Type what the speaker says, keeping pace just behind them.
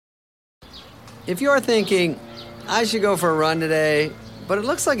If you're thinking, I should go for a run today, but it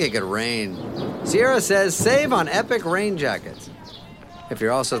looks like it could rain, Sierra says save on epic rain jackets. If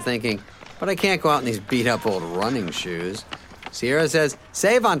you're also thinking, but I can't go out in these beat-up old running shoes, Sierra says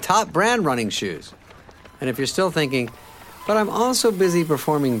save on top brand running shoes. And if you're still thinking, but I'm also busy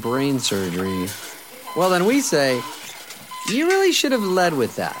performing brain surgery, well, then we say, you really should have led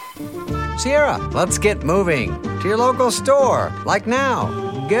with that. Sierra, let's get moving to your local store, like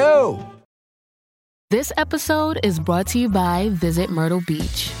now. Go! This episode is brought to you by Visit Myrtle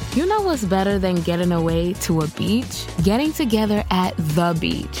Beach. You know what's better than getting away to a beach? Getting together at the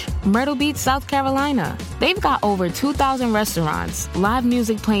beach. Myrtle Beach, South Carolina. They've got over 2,000 restaurants, live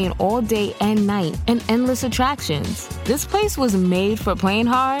music playing all day and night, and endless attractions. This place was made for playing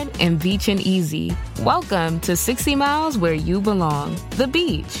hard and beaching easy. Welcome to 60 Miles where you belong. The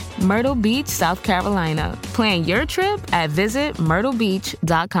beach. Myrtle Beach, South Carolina. Plan your trip at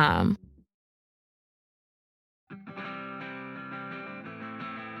visitmyrtlebeach.com.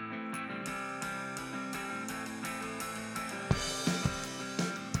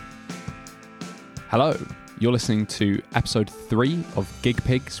 Hello, you're listening to episode 3 of Gig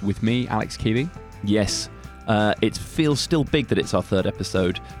Pigs with me, Alex Keeley. Yes, it feels still big that it's our 3rd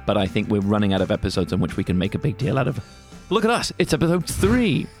episode, but I think we're running out of episodes on which we can make a big deal out of. Look at us, it's episode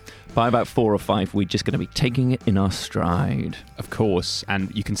 3. By about 4 or 5, we're just going to be taking it in our stride. Of course,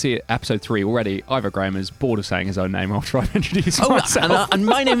 and you can see it, episode 3 already. Ivor Graham is bored of saying his own name after I've introduced myself. And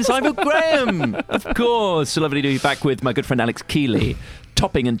my name is Ivor Graham, of course. So lovely to be back with my good friend Alex Keeley,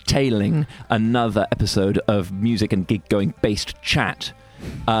 topping and tailing another episode of music and gig-going based chat.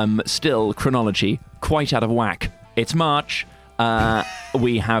 Still, chronology, quite out of whack. It's March.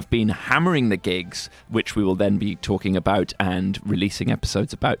 We have been hammering the gigs, which we will then be talking about and releasing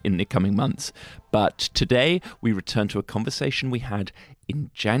episodes about in the coming months. But today, we return to a conversation we had in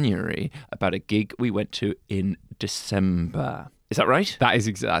January about a gig we went to in December. Is that right? That is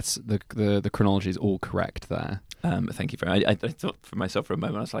that's the chronology is all correct there. Thank you very much. I thought for myself for a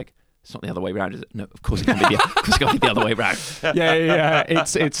moment, I was like, it's not the other way around, is it? No, of course it can't be the other way around. Yeah.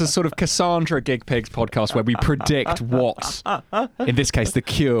 It's a sort of Cassandra Gig Pigs podcast where we predict what, in this case, The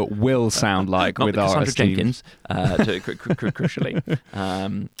Cure will sound like not with the our Cassandra esteemed... Jenkins, crucially,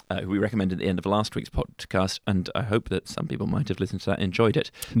 who we recommended at the end of last week's podcast, and I hope that some people might have listened to that and enjoyed it.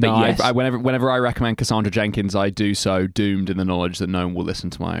 But No, yes. whenever I recommend Cassandra Jenkins, I do so doomed in the knowledge that no one will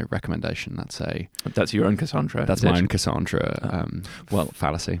listen to my recommendation. That's your own Cassandra. That's my own Cassandra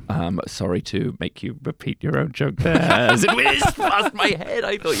fallacy. Sorry to make you repeat your own joke there, as it whizzed past my head.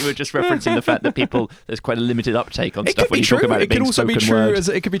 I thought you were just referencing the fact that there's quite a limited uptake on stuff when you talk about it being spoken word.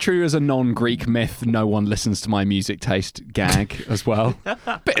 It could be true as a non-Greek myth. No one listens to my music taste gag as well.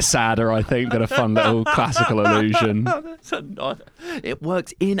 Bit sadder, I think, than a fun little classical allusion. It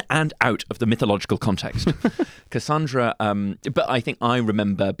works in and out of the mythological context. Cassandra, but I think I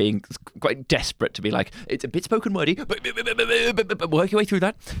remember being quite desperate to be like, it's a bit spoken wordy, but work your way through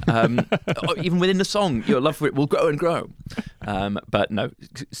that. Even within the song, your love for it will grow and grow. But no,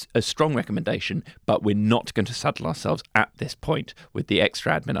 a strong recommendation, but we're not going to saddle ourselves at this point with the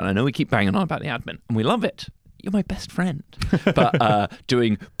extra admin. And I know we keep banging on about the admin, and we love it. You're my best friend. But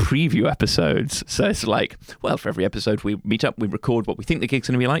doing preview episodes. So it's like, well, for every episode we meet up, we record what we think the gig's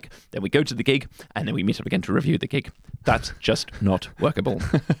going to be like, then we go to the gig, and then we meet up again to review the gig. That's just not workable.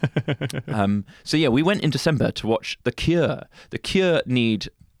 So yeah, we went in December to watch The Cure. The Cure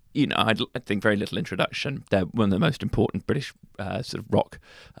need... I think very little introduction. They're one of the most important British sort of rock,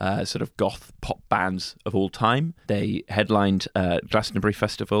 sort of goth pop bands of all time. They headlined Glastonbury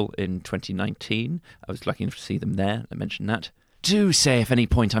Festival in 2019. I was lucky enough to see them there. I mentioned that. Do say if any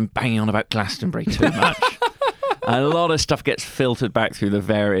point I'm banging on about Glastonbury too much. A lot of stuff gets filtered back through the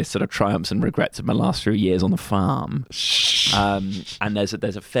various sort of triumphs and regrets of my last few years on the farm. And there's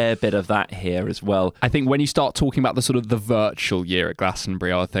a fair bit of that here as well. I think when you start talking about the virtual year at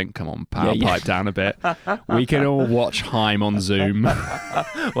Glastonbury, I think, come on, pipe down a bit. We can all watch Haim on Zoom.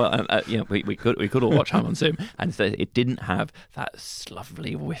 Well, we could all watch Haim on Zoom, and it didn't have that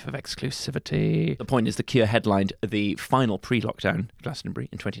lovely whiff of exclusivity. The point is, The Cure headlined the final pre-lockdown Glastonbury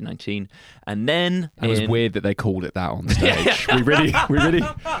in 2019, and then it was weird that they called it that on stage. we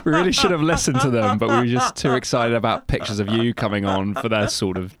really should have listened to them, but we were just too excited about pictures of you coming on for their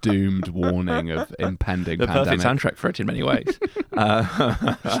sort of doomed warning of impending pandemic. Perfect soundtrack for it in many ways.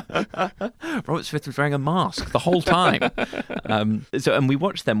 Robert Smith was wearing a mask the whole time. And we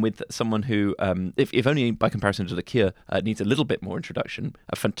watched them with someone who, if only by comparison to The Cure, needs a little bit more introduction.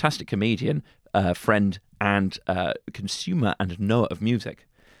 A fantastic comedian, friend, and consumer and knower of music,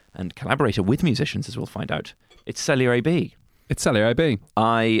 and collaborator with musicians, as we'll find out. It's Celya AB. It's Celya AB.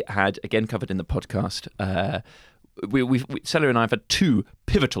 I had, again covered in the podcast, Celya and I have had 2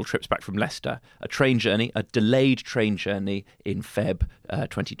 pivotal trips back from Leicester. A train journey, a delayed train journey in Feb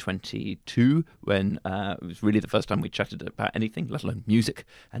 2022, when it was really the first time we chatted about anything, let alone music.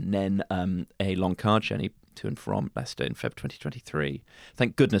 And then a long car journey to and from Leicester in Feb 2023.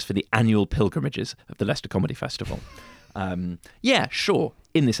 Thank goodness for the annual pilgrimages of the Leicester Comedy Festival. Yeah, sure.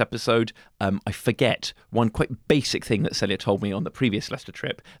 In this episode, I forget one quite basic thing that Celya told me on the previous Leicester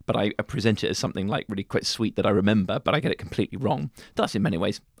trip, but I present it as something like really quite sweet that I remember, but I get it completely wrong. Thus, in many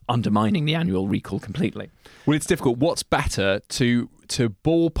ways, undermining the annual recall completely. Well, it's difficult. What's better, to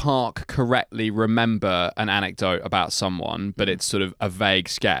ballpark correctly remember an anecdote about someone, but it's sort of a vague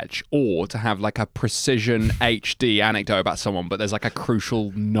sketch, or to have like a precision HD anecdote about someone, but there's like a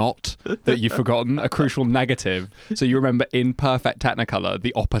crucial not that you've forgotten, a crucial negative, so you remember in perfect Technicolor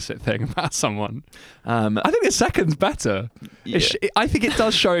the opposite thing about someone. I think the second's better. Yeah. I think it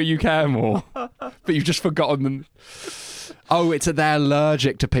does show you care more, but you've just forgotten them. Oh, they're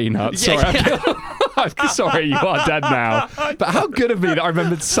allergic to peanuts. Sorry, I'm sorry, you are dead now. But how good of me that I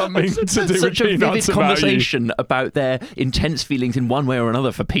remembered something to do with such a peanuts vivid about conversation about their intense feelings in one way or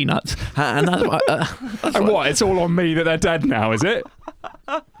another for peanuts. And that's why, and what? It's all on me that they're dead now, is it?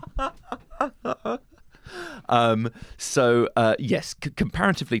 Yes,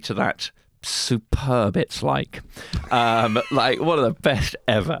 comparatively to that, superb it's like one of the best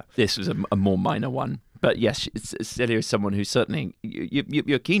ever. This was a more minor one. But yes, Celya is someone who certainly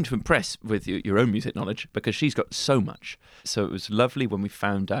you're keen to impress with your own music knowledge, because she's got so much. So it was lovely when we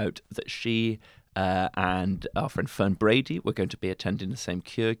found out that she and our friend Fern Brady were going to be attending the same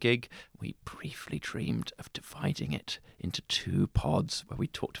Cure gig. We briefly dreamed of dividing it into 2 pods, where we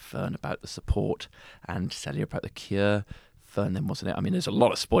talked to Fern about the support and Celya about the Cure. Fern then, wasn't it? I mean, there's a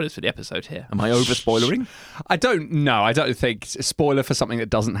lot of spoilers for the episode here. Am I over-spoilering? I don't know. I don't think a spoiler for something that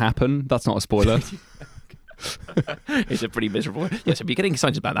doesn't happen. That's not a spoiler. It's a pretty miserable. Yes, if you're getting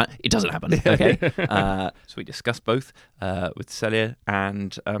excited about that, it doesn't happen. Okay. So we discussed both with Celya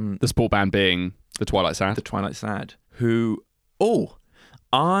and the sport band being the Twilight Sad. The Twilight Sad, who,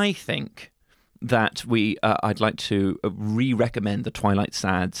 I think that I'd like to re-recommend the Twilight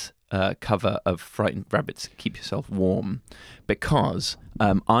Sad's cover of Frightened Rabbit's Keep Yourself Warm, because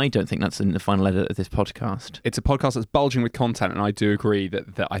I don't think that's in the final edit of this podcast. It's a podcast that's bulging with content, and I do agree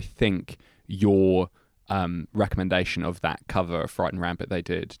that I think your recommendation of that cover of Frightened Rabbit they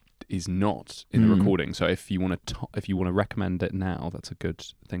did is not in the recording. So if you want to recommend it now, that's a good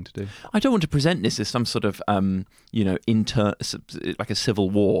thing to do. I don't want to present this as some sort of like a civil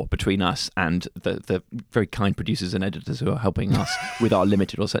war between us and the very kind producers and editors who are helping us with our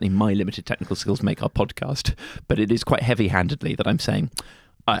limited, or certainly my limited technical skills, make our podcast. But it is quite heavy-handedly that I'm saying,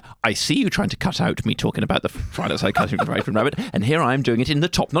 I see you trying to cut out me talking about the Twilight Side cutting from Frightened Rabbit, and here I am doing it in the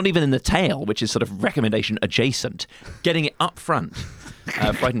top, not even in the tail, which is sort of recommendation adjacent, getting it up front.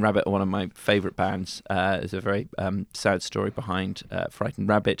 Frightened Rabbit are one of my favourite bands. There's a very sad story behind Frightened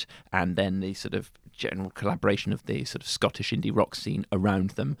Rabbit, and then the sort of general collaboration of the sort of Scottish indie rock scene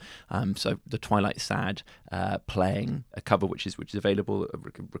around them. So the Twilight Sad playing a cover which is available,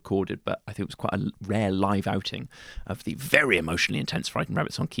 recorded, but I think it was quite a rare live outing of the very emotionally intense Frightened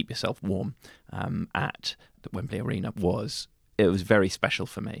Rabbit song "Keep Yourself Warm" at the Wembley Arena. It was very special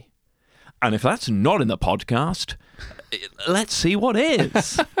for me. And if that's not in the podcast, let's see what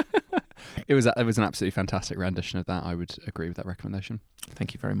is. It was an absolutely fantastic rendition of that. I would agree with that recommendation.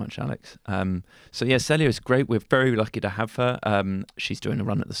 Thank you very much, Alex. So yeah, Celya is great. We're very lucky to have her. She's doing a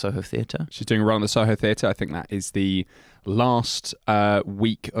run at the Soho Theatre. She's doing a run at the Soho Theatre. I think that is the last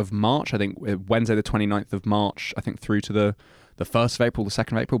week of March. I think Wednesday the 29th of March, I think through to the 1st of April, the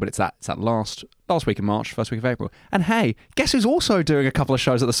 2nd of April, but it's that last week of March, 1st week of April. And hey, guess who's also doing a couple of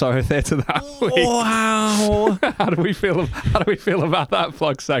shows at the Soho Theatre that week? Wow! How do we feel about that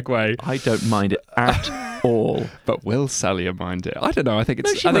plug segue? I don't mind it at all. But will Celya mind it? I don't know. I think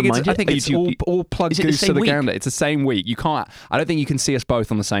it's No, all plug Is it the goose to same the week? gander. It's the same week. You can't. I don't think you can see us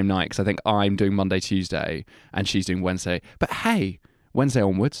both on the same night, because I think I'm doing Monday, Tuesday, and she's doing Wednesday. But hey, Wednesday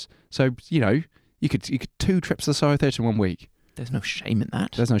onwards. So you could 2 trips to the Soho Theatre in 1 week. There's no shame in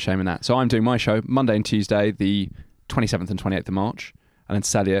that. There's no shame in that. So I'm doing my show Monday and Tuesday, the 27th and 28th of March. And then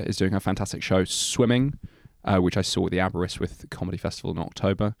Celya is doing her fantastic show, Swimming, which I saw at the Aberystwyth with Comedy Festival in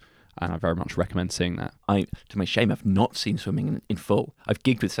October. And I very much recommend seeing that. To my shame, I've not seen Swimming in full. I've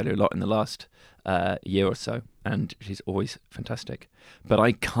gigged with Celya a lot in the last year or so, and she's always fantastic. But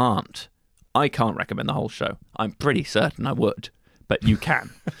I can't recommend the whole show. I'm pretty certain I would, but you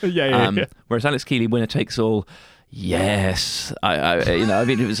can. Yeah. Whereas Alex Keeley, winner takes all, Yes, I've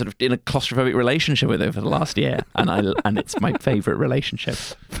been sort of in a claustrophobic relationship with her for the last year, and it's my favourite relationship.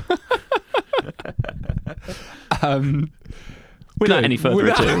 Without any further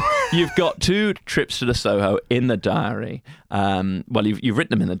ado, you've got 2 trips to the Soho in the diary. Well, you've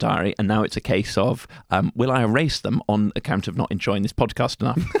written them in the diary, and now it's a case of will I erase them on account of not enjoying this podcast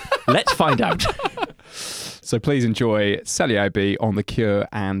enough? Let's find out. So please enjoy Celya AB on The Cure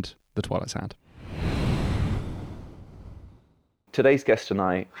and The Twilight Sound. Today's guest and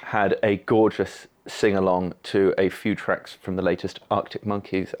I had a gorgeous sing-along to a few tracks from the latest Arctic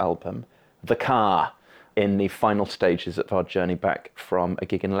Monkeys album, The Car, in the final stages of our journey back from a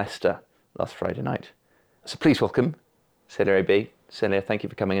gig in Leicester last Friday night. So please welcome Celya AB. Celya, thank you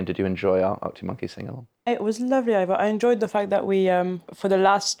for coming in. Did you enjoy our Arctic Monkeys sing-along? It was lovely, Ivor. I enjoyed the fact that we, for the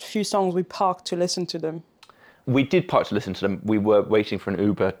last few songs, we parked to listen to them. We did park to listen to them. We were waiting for an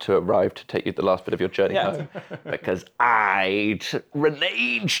Uber to arrive to take you the last bit of your journey home because I'd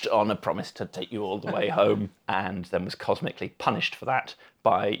reneged on a promise to take you all the way home and then was cosmically punished for that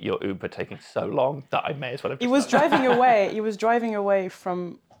by your Uber taking so long that I may as well have He was driving away. He was driving away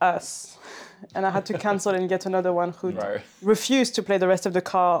from us, and I had to cancel and get another one who refused to play the rest of the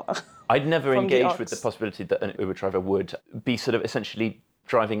car. I'd never engaged with the possibility that an Uber driver would be sort of essentially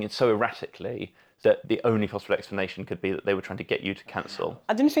driving it so erratically that the only possible explanation could be that they were trying to get you to cancel.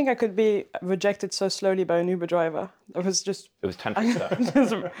 I didn't think I could be rejected so slowly by an Uber driver. It was tantric stuff.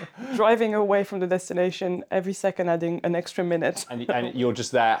 just driving away from the destination, every second adding an extra minute. And you're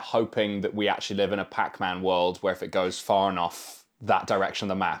just there hoping that we actually live in a Pac-Man world where if it goes far enough that direction of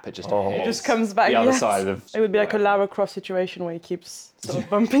the map, it just It just comes back. the other side of... It would be like a Lara Croft situation where he keeps sort of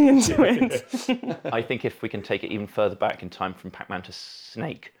bumping into it. I think if we can take it even further back in time from Pac-Man to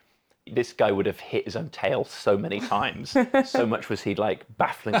Snake, this guy would have hit his own tail so many times. So much was he like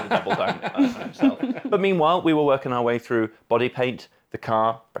bafflingly doubled down on himself. But meanwhile, we were working our way through Body Paint, The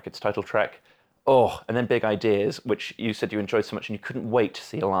Car, brackets title track, and then Big Ideas, which you said you enjoyed so much and you couldn't wait to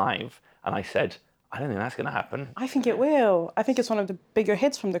see live. And I said, I don't think that's going to happen. I think it will. I think it's one of the bigger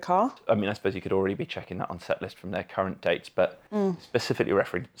hits from The Car. I mean, I suppose you could already be checking that on setlist from their current dates, but specifically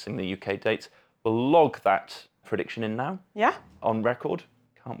referencing the UK dates. We'll log that prediction in now. Yeah. On record.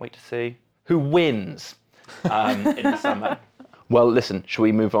 Can't wait to see who wins in the summer. Well, listen, shall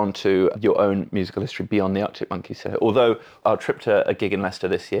we move on to your own musical history beyond the Arctic Monkeys? Although our trip to a gig in Leicester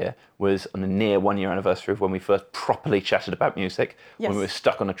this year was on a near 1-year anniversary of when we first properly chatted about music, when we were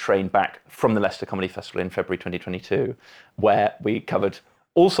stuck on a train back from the Leicester Comedy Festival in February 2022, where we covered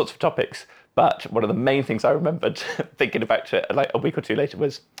all sorts of topics. But one of the main things I remembered thinking about it like a week or two later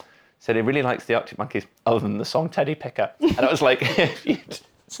was, said he really likes the Arctic Monkeys other than the song Teddy Picker. And I was like, if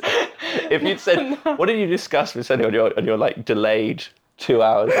you'd said, what did you discuss with Sonny on your like delayed 2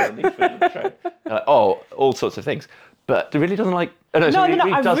 hours on the train? Like, all sorts of things. But he really doesn't like... I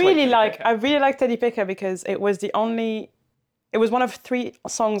really like Teddy Picker because it was one of 3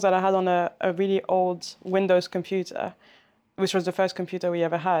 songs that I had on a really old Windows computer, which was the first computer we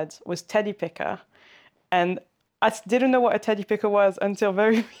ever had, was Teddy Picker. And I didn't know what a teddy picker was until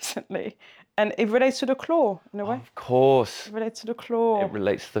very recently. And it relates to the claw, in a way. Of course. It relates to the claw. It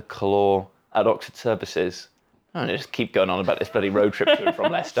relates to the claw at Oxford Services. I'm going to just keep going on about this bloody road trip to and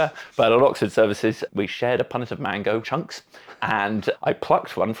from Leicester. But at Oxford Services, we shared a punnet of mango chunks. And I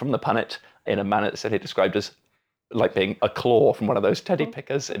plucked one from the punnet in a manner that he described as like being a claw from one of those teddy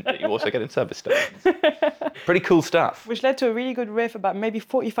pickers that you also get in service stations. Pretty cool stuff. Which led to a really good riff about maybe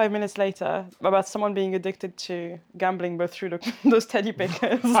 45 minutes later about someone being addicted to gambling but through those teddy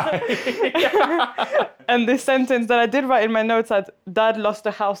pickers. And this sentence that I did write in my notes had, Dad lost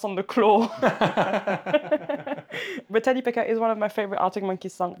the house on the claw. But Teddy Picker is one of my favorite Arctic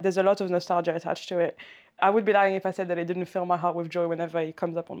Monkeys songs. There's a lot of nostalgia attached to it. I would be lying if I said that it didn't fill my heart with joy whenever it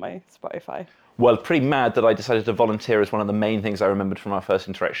comes up on my Spotify. Well, pretty mad that I decided to volunteer as one of the main things I remembered from our first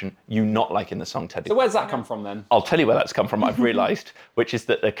interaction, you not liking the song Teddy. So where's that come from then? I'll tell you where that's come from, I've realised, which is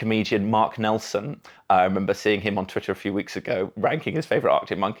that the comedian Mark Nelson, I remember seeing him on Twitter a few weeks ago, ranking his favourite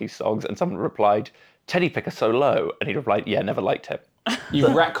Arctic Monkeys songs, and someone replied, Teddy Picker so low, and he replied, yeah, never liked it.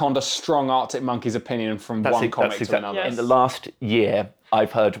 You've retconned a strong Arctic Monkeys opinion from one comic to another. Yes. In the last year,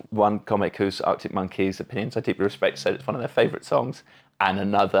 I've heard one comic whose Arctic Monkeys opinions I deeply respect said it's one of their favourite songs, and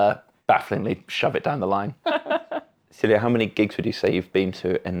another bafflingly shove it down the line. Celya, how many gigs would you say you've been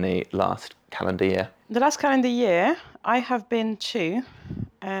to in the last calendar year? The last calendar year, I have been to... 1, 2,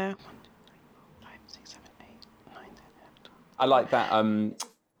 3, 4, 5, 6, 7, 8, 9, 10, 11, 12. I like that...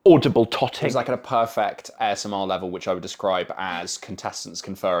 audible It totting. was like at a perfect ASMR level, which I would describe as contestants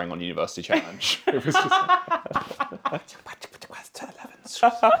conferring on University Challenge. It was just...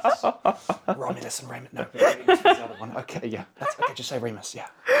 Romulus and Remus. No, Remus was the other one. Okay, yeah. That's okay. Just say Remus. Yeah.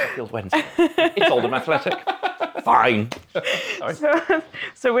 Sheffield Wednesday. It's Oldham Athletic. Fine.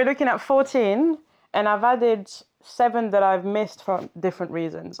 So we're looking at 14, and I've added 7 that I've missed for different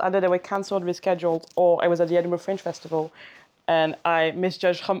reasons. Either they were cancelled, rescheduled, or I was at the Edinburgh Fringe Festival, and I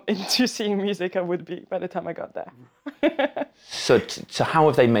misjudged how into seeing music I would be by the time I got there. So how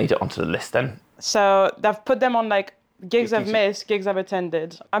have they made it onto the list then? So they've put them on like gigs I've missed, gigs I've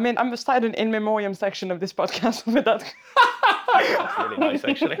attended. I mean, I'm started an in memoriam section of this podcast with that. That's really nice,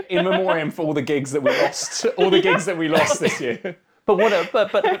 actually. In memoriam for all the gigs that we lost. All the gigs that we lost this year.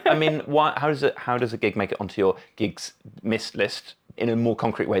 But I mean, how does a gig make it onto your gigs missed list in a more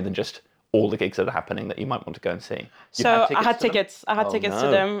concrete way than just all the gigs that are happening that you might want to go and see? So I had tickets. I had tickets to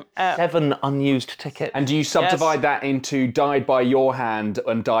them. 7 unused tickets. And do you subdivide that into died by your hand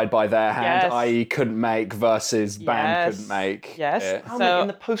and died by their hand, Yes. i.e. couldn't make versus band Yes. couldn't make? Yes. Yeah. How many, in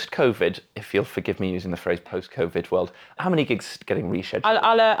the post-COVID, if you'll forgive me using the phrase post-COVID world, how many gigs getting rescheduled?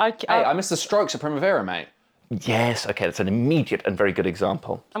 Hey, I missed the Strokes at Primavera, mate. Yes, okay, that's an immediate and very good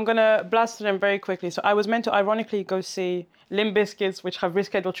example. I'm going to blast them very quickly. So I was meant to ironically go see Limp Bizkit, which have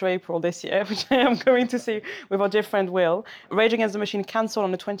rescheduled to April this year, which I am going to see with our dear friend Will. Rage Against the Machine cancelled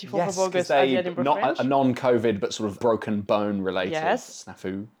on the 24th of August at the Edinburgh not Fringe. a non-COVID but sort of broken bone related Yes.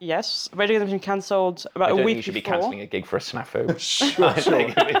 snafu. Yes, Rage Against the Machine cancelled about I a don't week think you should be before. cancelling a gig for a snafu. Sure.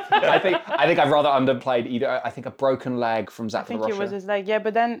 I think I've rather underplayed either. I think a broken leg from Zach I think Russia. it was his leg, yeah,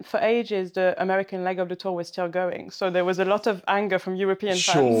 but then for ages the American leg of the tour was still going. So there was a lot of anger from European fans.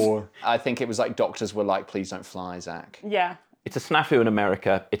 Sure. I think it was like doctors were like, please don't fly, Zach. Yeah. It's a snafu in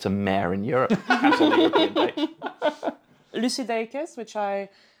America, it's a mare in Europe. Cancel the European date. Lucy Dacus, which I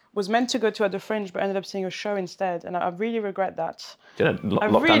was meant to go to at the Fringe, but ended up seeing a show instead, and I really regret that. Do you know, I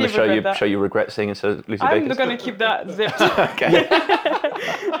lock down really the show, regret that. show you regret seeing Lucy I'm Dacus? going to keep that zipped. Okay.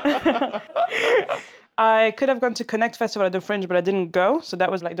 I could have gone to Connect Festival at the Fringe, but I didn't go. So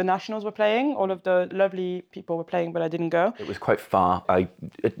that was like the Nationals were playing. All of the lovely people were playing, but I didn't go. It was quite far. I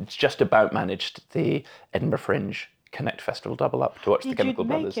just about managed the Edinburgh Fringe Connect Festival double up to watch the Did Chemical you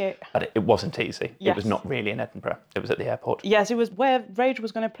make Brothers. it? But it wasn't easy. It Yes. was not really in Edinburgh. It was at the airport. Yes, it was where Rage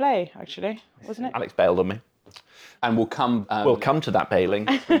was going to play, actually, wasn't it? Alex bailed on me. And we'll come to that bailing.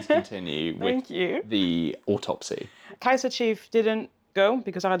 please continue with Thank you. the autopsy. Kaiser Chief didn't go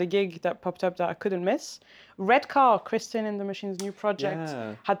because I had a gig that popped up that I couldn't miss. Red Car, Kristen and the Machine's new project,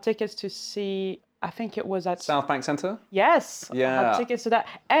 Yeah. had tickets to see, I think it was at... South Bank Centre? Yes, I Yeah. had tickets to that.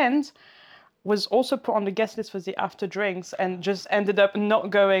 And was also put on the guest list for the after drinks and just ended up not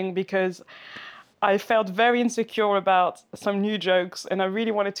going because I felt very insecure about some new jokes and I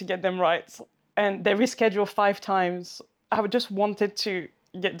really wanted to get them right. And they rescheduled 5 times. I just wanted to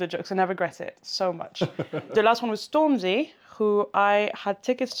get the jokes and I regret it so much. The last one was Stormzy, who I had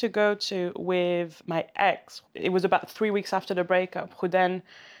tickets to go to with my ex. It was about 3 weeks after the breakup, who then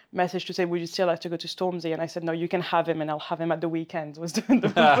messaged to say, would you still like to go to Stormzy? And I said, no, you can have him and I'll have him at the weekend, was the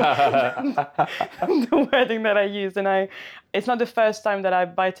wording that I used. And it's not the first time that I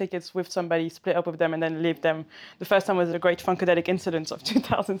buy tickets with somebody, split up with them and then leave them. The first time was the Great Funkadelic Incident of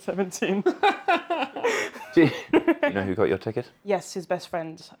 2017. Do you know who got your ticket? Yes, his best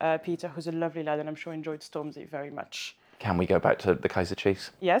friend, Peter, who's a lovely lad and I'm sure enjoyed Stormzy very much. Can we go back to the Kaiser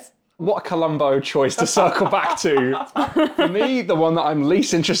Chiefs? Yes? What a Columbo choice to circle back to. For me, the one that I'm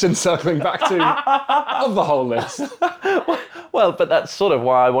least interested in circling back to of the whole list. Well, but that's sort of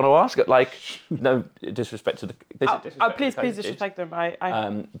why I want to ask it. Like, no disrespect to the... Please disrespect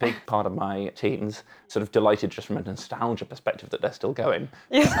them. Big part of my teens, sort of delighted just from a nostalgia perspective that they're still going.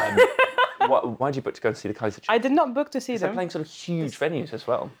 Yes. Why did you book to go and see the Kaiser Chiefs? I did not book to see They're them. playing sort of huge venues as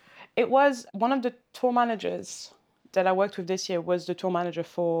well. It was one of the tour managers that I worked with this year was the tour manager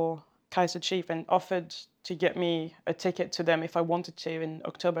for Kaiser Chief and offered to get me a ticket to them if I wanted to in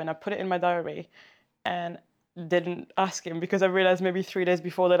October. And I put it in my diary and didn't ask him because I realized maybe 3 days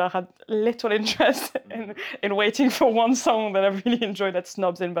before that I had little interest in waiting for one song that I really enjoyed at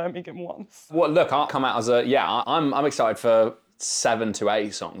Snobs in Birmingham once. Well, look, I'll come out as I'm excited for 7 to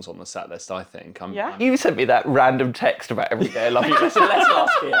 8 songs on the set list, I think. Yeah? You sent me that random text about Every Day I Love You Listen Less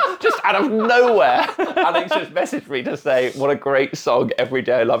last year, just out of nowhere. Alex just messaged me to say, what a great song, Every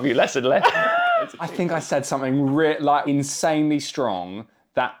Day I Love You Less and Less. I think I said something insanely strong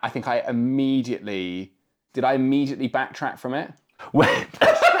that I think I immediately backtrack from it?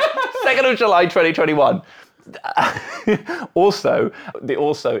 2nd of July 2021. Also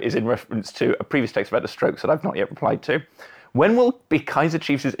is in reference to a previous text about the Strokes that I've not yet replied to. When will be Kaiser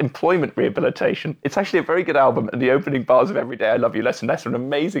Chiefs' employment rehabilitation? It's actually a very good album, and the opening bars of Every Day I Love You Less and Less are an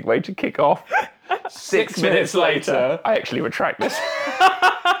amazing way to kick off. 6 minutes later, I actually retract this.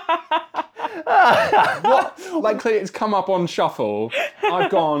 What? Like, clearly it's come up on shuffle.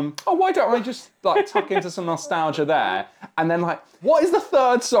 I've gone, oh, why don't I just like tuck into some nostalgia there? And then like, what is the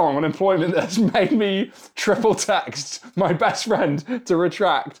third song on employment that's made me triple text my best friend to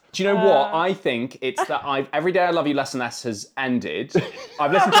retract? Do you know what? I think it's that Every Day I Love You Less and Less has ended.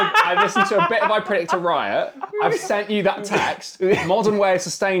 I've listened to a bit of I Predict a Riot. I've sent you that text. Modern Way has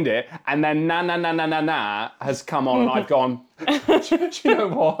sustained it. And then Na Na Na Na Na Na has come on and I've gone, do you know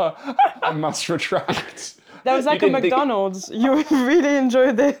what? I must retract. That was like a McDonald's. You really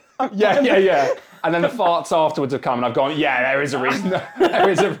enjoyed it. Yeah. And then the farts afterwards have come and I've gone, yeah, there is a reason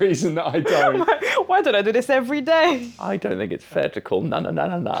that I don't. Why don't I do this every day? I don't think it's fair to call na the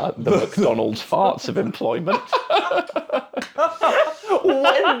McDonald's farts of employment.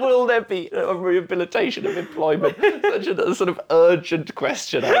 When will there be a rehabilitation of employment? Such a sort of urgent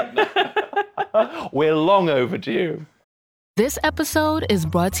question. We're long overdue. This episode is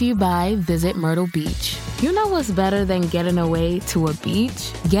brought to you by Visit Myrtle Beach. You know what's better than getting away to a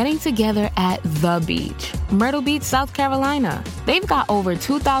beach? Getting together at the beach. Myrtle Beach, South Carolina. They've got over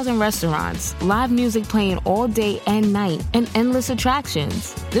 2,000 restaurants, live music playing all day and night, and endless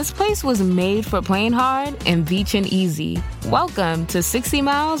attractions. This place was made for playing hard and beaching easy. Welcome to 60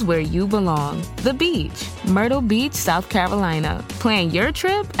 miles where you belong. The beach. Myrtle Beach, South Carolina. Plan your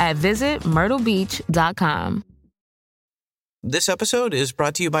trip at visitmyrtlebeach.com. This episode is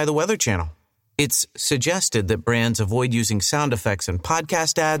brought to you by the Weather Channel. It's suggested that brands avoid using sound effects in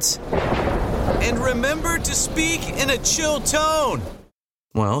podcast ads. And remember to speak in a chill tone.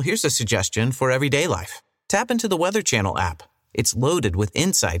 Well, here's a suggestion for everyday life. Tap into the Weather Channel app. It's loaded with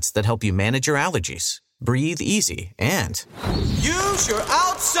insights that help you manage your allergies, breathe easy, and use your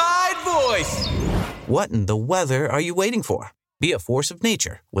outside voice. What in the weather are you waiting for? Be a force of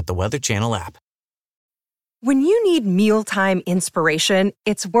nature with the Weather Channel app. When you need mealtime inspiration,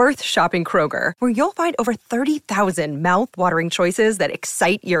 it's worth shopping Kroger, where you'll find over 30,000 mouth-watering choices that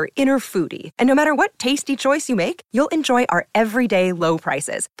excite your inner foodie. And no matter what tasty choice you make, you'll enjoy our everyday low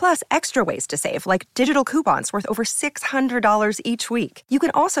prices, plus extra ways to save, like digital coupons worth over $600 each week. You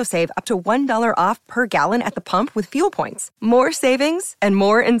can also save up to $1 off per gallon at the pump with fuel points. More savings and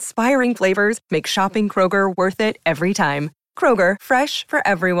more inspiring flavors make shopping Kroger worth it every time. Kroger, fresh for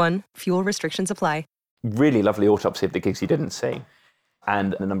everyone. Fuel restrictions apply. Really lovely autopsy of the gigs you didn't see.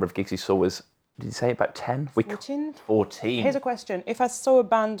 And the number of gigs you saw was, did you say about 10? 14? 14. Here's a question. If I saw a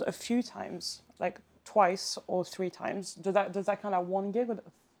band a few times, like twice or 3 times, does that count as one gig?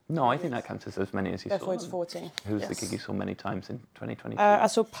 No, I think that counts as many as you saw. Therefore, it's 14. Who's the gig you saw many times in 2022? I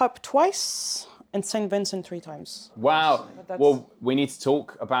saw Pup twice and St. Vincent 3 times. Wow. Well, we need to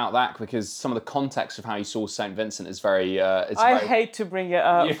talk about that because some of the context of how you saw St. Vincent is very... I hate to bring it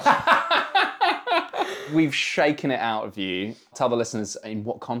up. We've shaken it out of you. Tell the listeners in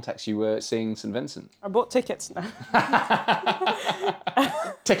what context you were seeing St. Vincent. I bought tickets now.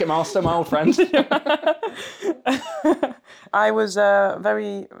 Ticketmaster, my old friend. I was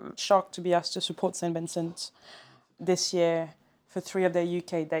very shocked to be asked to support St. Vincent this year for 3 of their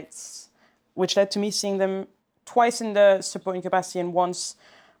UK dates, which led to me seeing them twice in the supporting capacity and once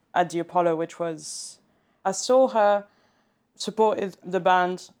at the Apollo, which was... I saw her support the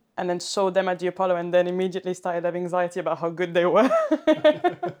band and then saw them at the Apollo and then immediately started having anxiety about how good they were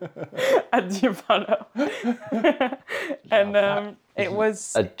at the Apollo. And it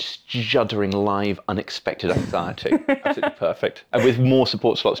was... A shuddering live, unexpected anxiety. Absolutely perfect. And with more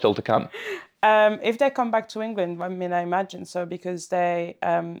support slots still to come. If they come back to England, I mean, I imagine so, because the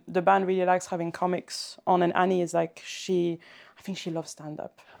band really likes having comics on, and Annie is like, I think she loves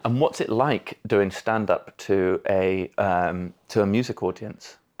stand-up. And what's it like doing stand-up to a music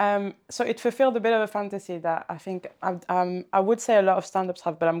audience? So it fulfilled a bit of a fantasy that I think I would say a lot of stand-ups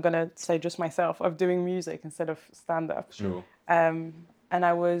have, but I'm going to say just myself, of doing music instead of stand-up. Sure. And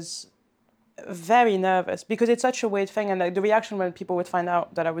I was very nervous because it's such a weird thing. And like, the reaction when people would find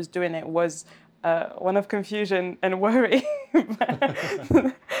out that I was doing it was one of confusion and worry,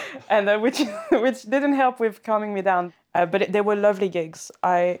 and which didn't help with calming me down. But they were lovely gigs.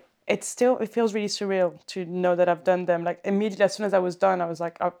 It feels really surreal to know that I've done them. Like immediately, as soon as I was done, I was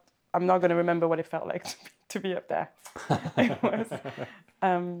like, I'm not going to remember what it felt like to be up there.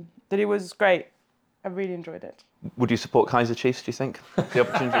 But it was great. I really enjoyed it. Would you support Kaiser Chiefs, do you think? The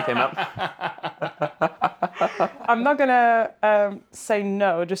opportunity came up? I'm not going to say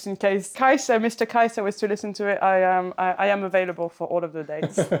no, just in case Mr. Kaiser was to listen to it. I am available for all of the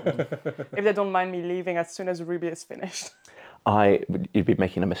dates. If they don't mind me leaving as soon as Ruby is finished. You'd be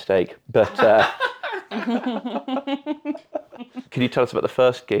making a mistake. But can you tell us about the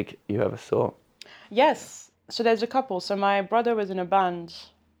first gig you ever saw? Yes. So there's a couple. So my brother was in a band.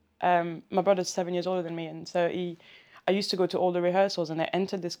 My brother's 7 years older than me, and so I used to go to all the rehearsals, and I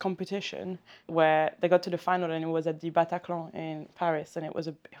entered this competition where they got to the final, and it was at the Bataclan in Paris, and it was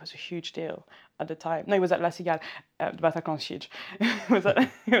a huge deal at the time. No, it was at La Cigale. The Bataclan's huge. it was at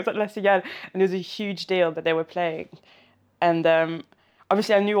La Cigale, and it was a huge deal that they were playing. And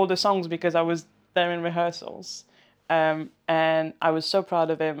obviously, I knew all the songs because I was there in rehearsals, and I was so proud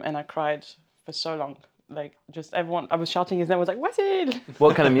of him, and I cried for so long. Like, just everyone, I was shouting his name. I was like, Wasil!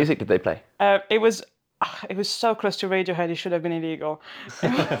 What kind of music did they play? It was so close to Radiohead, it should have been illegal.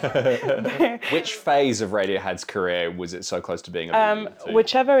 Which phase of Radiohead's career was it so close to being illegal to?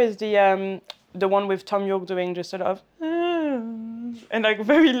 Whichever is the one with Tom York doing just sort of and like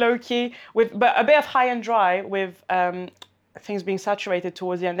very low key but a bit of high and dry with things being saturated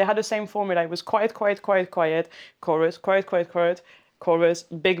towards the end. They had the same formula. It was quiet, quiet, quiet, quiet, chorus, quiet, quiet, quiet, chorus,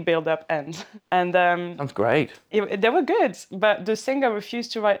 big build-up, end. And sounds great. They were good, but the singer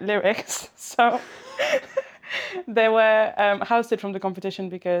refused to write lyrics, so they were ousted from the competition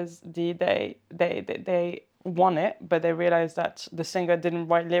because they won it, but they realized that the singer didn't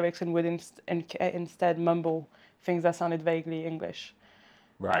write lyrics and would instead mumble things that sounded vaguely English.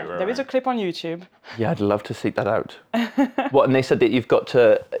 Right. There is a clip on YouTube. Yeah, I'd love to seek that out. What? And they said that you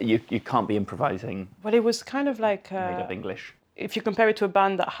can't be improvising. But it was kind of like made up English. If you compare it to a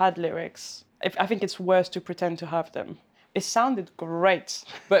band that had lyrics, I think it's worse to pretend to have them. It sounded great.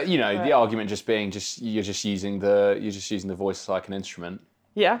 But the argument just being you're just using the voice like an instrument.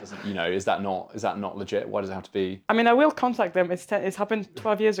 Yeah. Is that not legit? Why does it have to be? I mean, I will contact them. It's happened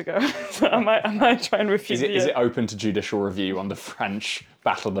 12 years ago, so I might try and refuse. Is it open to judicial review on the French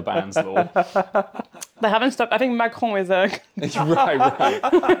Battle of the Bands law? They haven't stopped. I think Macron is right.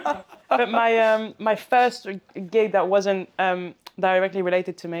 But my first gig that wasn't directly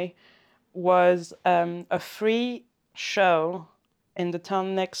related to me was a free show in the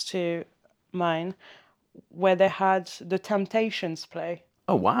town next to mine where they had the Temptations play.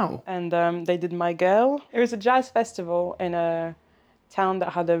 Oh, wow. And they did My Girl. It was a jazz festival in a town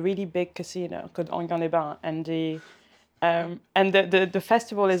that had a really big casino called Enghien-les-Bains. And the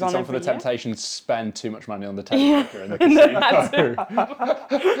festival is on Some every for the year. Temptations spend too much money on the tape in the casino.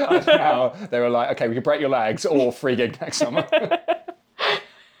 And now they were like, okay, we can break your legs or free gig next summer.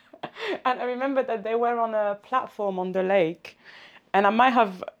 And I remember that they were on a platform on the lake, and I might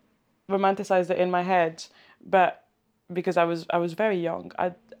have romanticized it in my head, but because I was very young,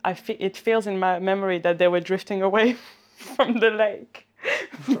 it feels in my memory that they were drifting away from the lake.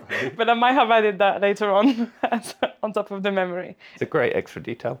 Right. But I might have added that later on on top of the memory. It's a great extra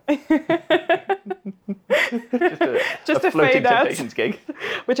detail. just a floating fade out, Temptations gig.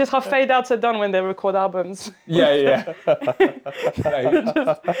 Which is how fade outs are done when they record albums. Yeah. Just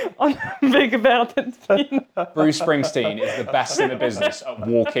on big Bertin. Bruce Springsteen is the best in the business at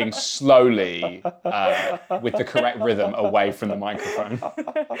walking slowly with the correct rhythm away from the microphone.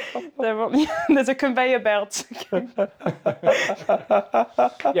 There's a conveyor belt.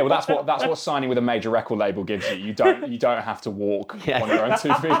 Yeah, well, that's what signing with a major record label gives you. You don't have to walk on your own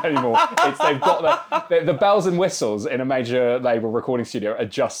 2 feet anymore. They've got the bells and whistles in a major label recording studio are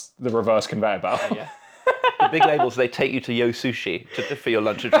just the reverse conveyor belt. Yeah. The big labels, they take you to Yo Sushi for your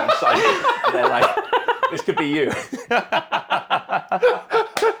lunch and signing. And they're like, this could be you.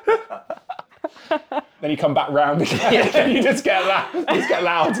 Then you come back round again. And you just get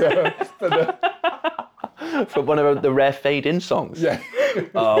louder. For one of the rare fade-in songs. Yeah.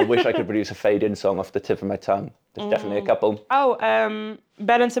 I wish I could produce a fade-in song off the tip of my tongue. There's definitely a couple. Oh,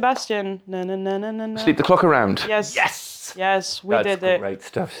 Belle and Sebastian. Na, na, na, na, na, na. Sleep the Clock Around. Yes, we That's did it. Great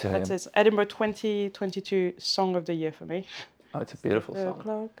stuff, Sam. That's it. Edinburgh 2022 Song of the Year for me. Oh, it's a beautiful The song.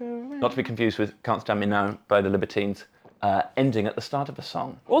 clock around. Not to be confused with Can't Stand Me Now by the Libertines, ending at the start of a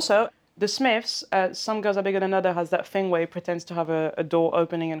song. Also, the Smiths, Some Girls Are Bigger Than Other, has that thing where he pretends to have a door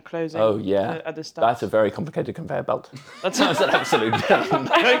opening and closing. Oh, yeah. At the start. That's a very complicated conveyor belt. That's That was an absolute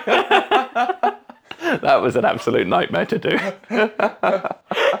That was an absolute nightmare to do.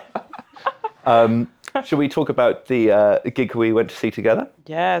 Should we talk about the gig we went to see together?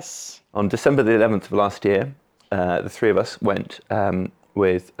 Yes. On December the 11th of last year, the three of us went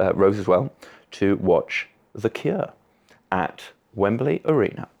with Rose as well to watch The Cure at Wembley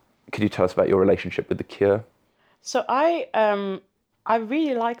Arena. Could you tell us about your relationship with The Cure? So I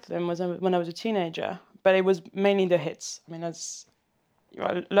really liked them when I was a teenager, but it was mainly the hits. I mean,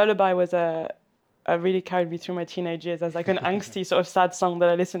 Lullaby was really carried me through my teenage years as like an angsty sort of sad song that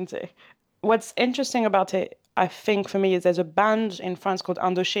I listened to. What's interesting about it, I think, for me, is there's a band in France called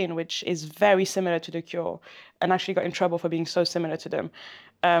Indochine, which is very similar to The Cure, and actually got in trouble for being so similar to them.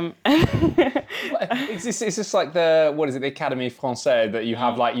 Is this like the what is it, the Académie Française, that you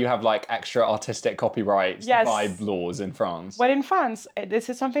have like extra artistic copyright Yes. vibe laws in France? Well, in France, this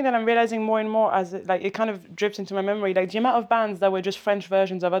is something that I'm realizing more and more as it kind of drips into my memory. Like the amount of bands that were just French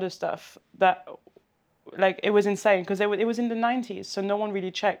versions of other stuff that, like, it was insane because it was in the 90s, so no one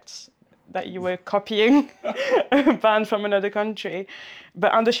really checked that you were copying a band from another country.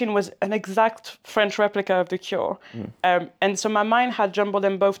 But Indochine was an exact French replica of The Cure. And so my mind had jumbled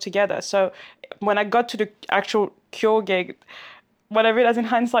them both together. So when I got to the actual Cure gig, what I realized in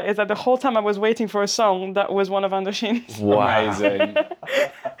hindsight is that the whole time I was waiting for a song that was one of Indochine's. Amazing.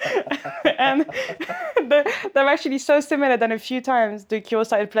 And they're actually so similar that a few times The Cure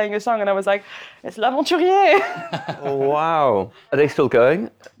started playing a song and I was like, it's L'Aventurier! Wow. Are they still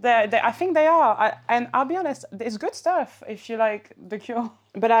going? I think they are. And I'll be honest, it's good stuff if you like The Cure.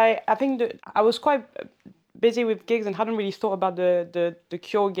 But I think I was quite busy with gigs and hadn't really thought about the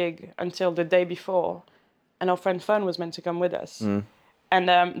Cure gig until the day before. And our friend Fern was meant to come with us. And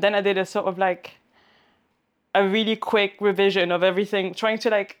then I did a sort of like a really quick revision of everything, trying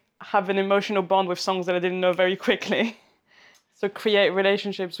to like have an emotional bond with songs that I didn't know very quickly. So create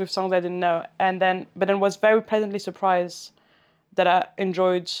relationships with songs I didn't know. But then was very pleasantly surprised that I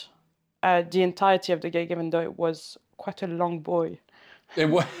enjoyed the entirety of the gig, even though it was quite a long boy. It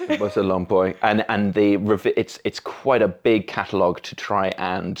was. It was a long boy, and it's quite a big catalogue to try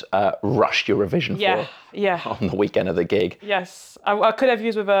and rush your revision for on the weekend of the gig. Yes, I could have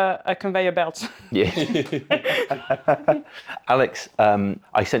used with a conveyor belt. Yeah. Alex,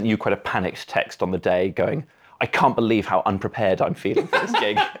 I sent you quite a panicked text on the day going, I can't believe how unprepared I'm feeling for this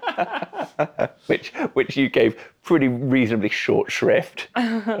gig. which you gave pretty reasonably short shrift.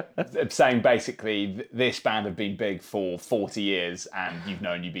 Saying basically, this band have been big for 40 years and you've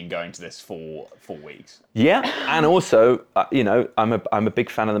been going to this for 4 weeks. Yeah, and also, I'm a big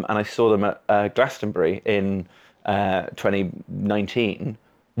fan of them, and I saw them at Glastonbury in 2019,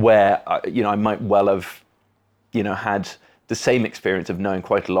 where I might well have, had the same experience of knowing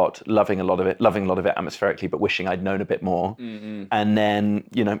quite a lot, loving a lot of it atmospherically, but wishing I'd known a bit more. Mm-hmm. And then,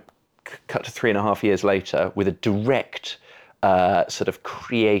 cut to 3.5 years later with a direct sort of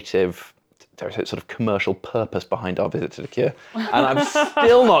creative, sort of commercial purpose behind our visit to the Cure. And I've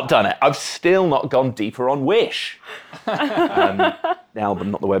still not done it. I've still not gone deeper on Wish. The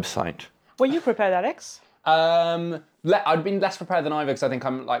album, not the website. Were you prepared, Alex? I'd been less prepared than either because I think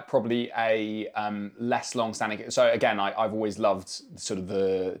I'm like probably a less long-standing. So again, I've always loved sort of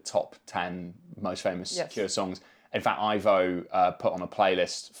the top 10 most famous Cure songs. In fact, Ivo put on a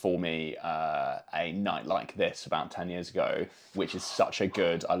playlist for me A Night Like This about 10 years ago, which is such a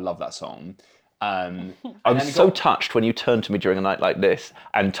good, I love that song. I was so touched when you turned to me during a night like this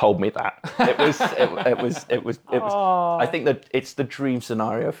and told me that. It was. I think that it's the dream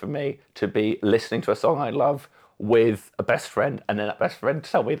scenario for me to be listening to a song I love with a best friend, and then that best friend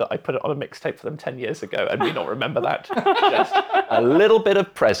tell me that I put it on a mixtape for them 10 years ago, and we not remember that. Just a little bit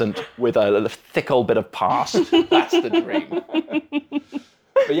of present with a thick old bit of past. That's the dream.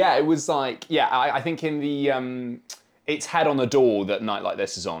 But yeah, it was like, I think in the... it's Head on the Door that Night Like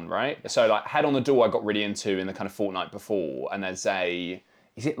This is on, right? So like Head on the Door I got really into in the kind of fortnight before, and there's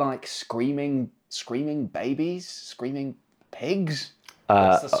is it like Screaming Babies? Screaming Pigs?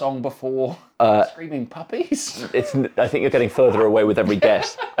 What's the song before Screaming Puppies? I think you're getting further away with every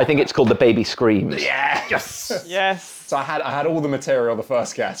guess. I think it's called The Baby Screams. Yeah. Yes. So I had all the material the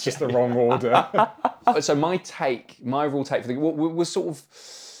first guess, just the wrong order. So my overall take for the was sort of,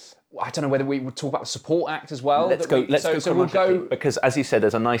 I don't know whether we would talk about the support act as well. Let's go because as you said,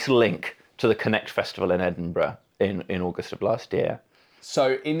 there's a nice link to the Connect Festival in Edinburgh in August of last year.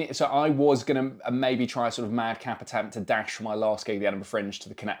 So I was going to maybe try a sort of madcap attempt to dash from my last gig, the Edinburgh Fringe, to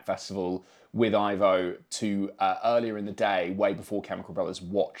the Connect Festival with Ivo to earlier in the day, way before Chemical Brothers,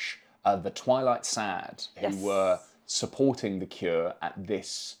 watch the Twilight Sad, who were supporting the Cure at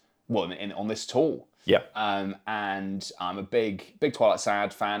this, on this tour. Yeah. And I'm a big Twilight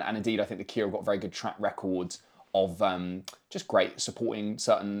Sad fan, and indeed I think the Cure have got a very good track record of just great supporting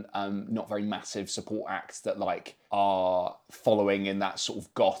certain not very massive support acts that like are following in that sort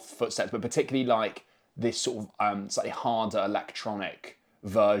of goth footsteps, but particularly like this sort of slightly harder electronic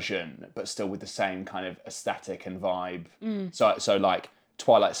version, but still with the same kind of aesthetic and vibe. So like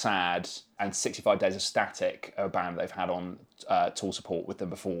Twilight Sad and 65 Days of Static are a band they've had on tour support with them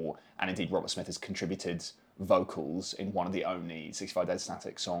before, and indeed Robert Smith has contributed vocals in one of the only 65 Days of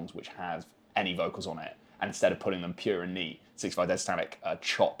Static songs which have any vocals on it. And instead of putting them pure and neat, 65 Days of Static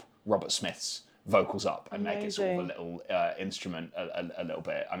chop Robert Smith's vocals up and make it sort of a little instrument a little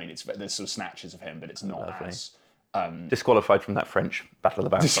bit. I mean, there's sort of snatches of him, but it's not as Disqualified from that French Battle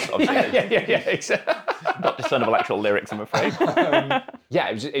of the Bands. yeah, exactly. Not discernible actual lyrics, I'm afraid. Yeah,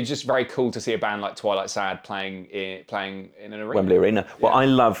 it was just very cool to see a band like Twilight Sad playing in an arena. Wembley Arena. Well, I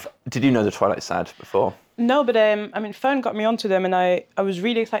love... Did you know the Twilight Sad before? No, but Fern got me onto them, and I was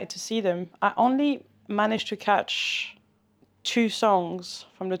really excited to see them. I only managed to catch 2 songs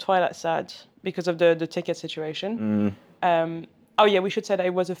from the Twilight Sad because of the ticket situation. Oh yeah, we should say that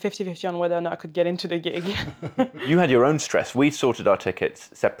it was a 50-50 on whether or not I could get into the gig. You had your own stress. We sorted our tickets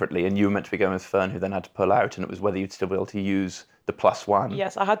separately, and you were meant to be going with Fern, who then had to pull out, and it was whether you'd still be able to use the +1.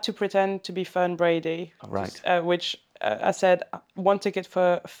 Yes, I had to pretend to be Fern Brady. Right. Which I said 1 ticket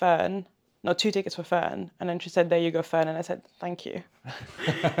for Fern. No, 2 tickets for Fern. And then she said, there you go, Fern. And I said, thank you.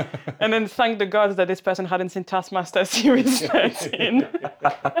 And then thank the gods that this person hadn't seen Taskmaster Series 13.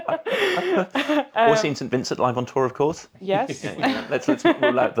 Or seen St. Vincent live on tour, of course. Yes. Let's not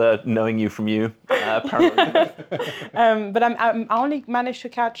rule out the knowing you from you. Apparently. But I only managed to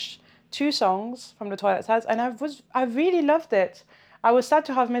catch 2 songs from the Twilight Sad, and I really loved it. I was sad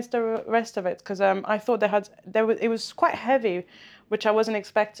to have missed the rest of it because I thought it was quite heavy, which I wasn't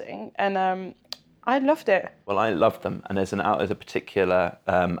expecting, and I loved it. Well, I loved them, and there's a particular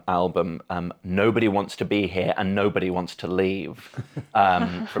album, Nobody Wants to Be Here and Nobody Wants to Leave,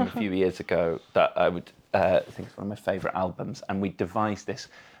 from a few years ago, that I would think is one of my favourite albums, and we devised this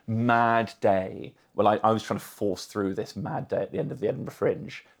mad day. Well, I was trying to force through this mad day at the end of the Edinburgh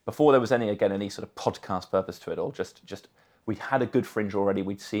Fringe, before there was any sort of podcast purpose to it all, just we'd had a good Fringe already.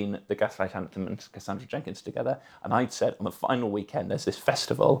 We'd seen the Gaslight Anthem and Cassandra Jenkins together. And I'd said, on the final weekend, there's this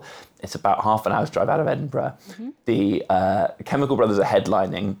festival. It's about half an hour's drive out of Edinburgh. Mm-hmm. The Chemical Brothers are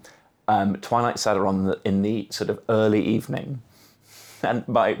headlining. Twilight Sad are in the sort of early evening. And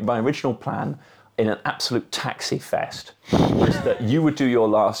my original plan, in an absolute taxi fest, was that you would do your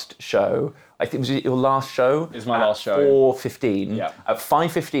last show. I think, was it your last show? It was my last show. 4:15. Yeah. At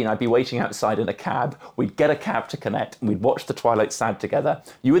 5:15, I'd be waiting outside in a cab. We'd get a cab to connect, and we'd watch the Twilight Sad together.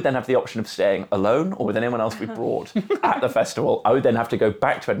 You would then have the option of staying alone or with anyone else we brought at the festival. I would then have to go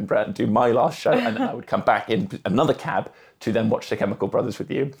back to Edinburgh and do my last show, and then I would come back in another cab to then watch the Chemical Brothers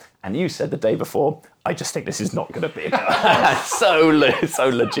with you. And you said the day before, I just think this is not going to be so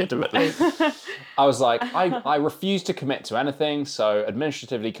legitimately. I was like, I refuse to commit to anything so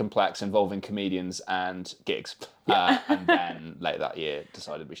administratively complex involving comedians and gigs. And then later that year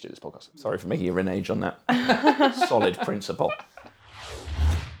decided we should do this podcast. Sorry for making you renege on that solid principle.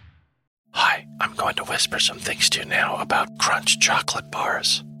 Hi, I'm going to whisper some things to you now about Crunch chocolate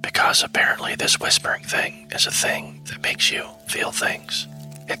bars. Because apparently this whispering thing is a thing that makes you feel things.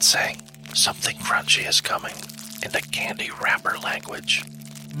 It's saying something crunchy is coming in the candy wrapper language.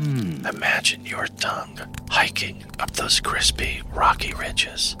 Imagine your tongue hiking up those crispy, rocky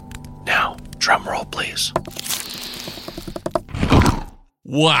ridges. Now, drum roll, please.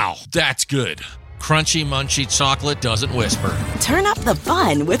 Wow, that's good. Crunchy, munchy chocolate doesn't whisper. Turn up the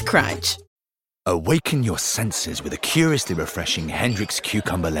fun with Crunch. Awaken your senses with a curiously refreshing Hendrick's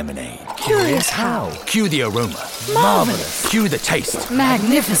Cucumber Lemonade. Curious how? Cue the aroma. Marvelous. Cue the taste.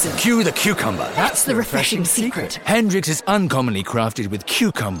 Magnificent. Cue the cucumber. That's the refreshing secret. Hendrick's is uncommonly crafted with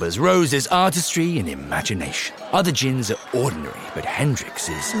cucumbers, roses, artistry, and imagination. Other gins are ordinary, but Hendrick's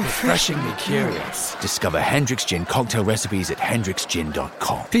is refreshingly curious. Discover Hendrick's Gin cocktail recipes at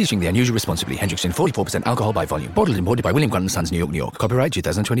hendricksgin.com. Please drink the unusual responsibly. Hendrick's Gin, 44% alcohol by volume. Bottled and imported by William Grant & Sons, New York, New York. Copyright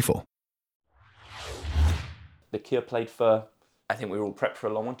 2024. The Cure played for, I think we were all prepped for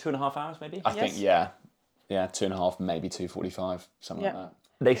a long one, 2.5 hours maybe? I think, yeah, 2.5, maybe 2:45, something like that.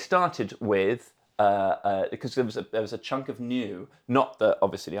 They started with, because there was a chunk of new, not that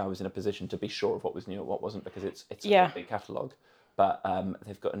obviously I was in a position to be sure of what was new and what wasn't, because it's a big catalogue, but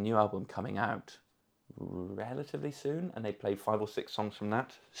they've got a new album coming out relatively soon, and they played 5 or 6 songs from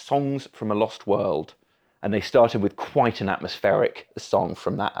that. Songs from a Lost World. And they started with quite an atmospheric song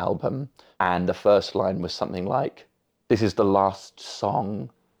from that album. And the first line was something like, "This is the last song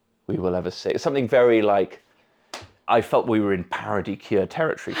we will ever sing." Something very like, I felt we were in parody Cure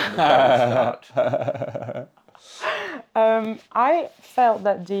territory from the very start. I felt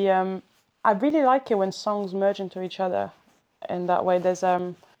that I really like it when songs merge into each other in that way. There's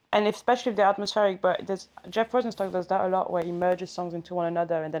and especially if they're atmospheric, but Jeff Rosenstock does that a lot, where he merges songs into one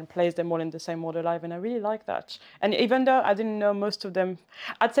another and then plays them all in the same order live, and I really like that. And even though I didn't know most of them,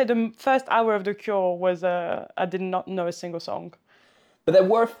 I'd say the first hour of The Cure was, I did not know a single song. But there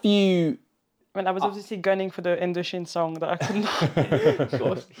were a few... I mean, I was obviously gunning for the Indochine song that I couldn't... Of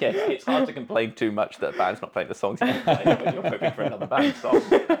course, yeah, it's hard to complain too much that a band's not playing the songs you play when you're hoping for another band song.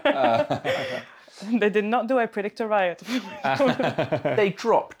 They did not do I Predict a Riot. They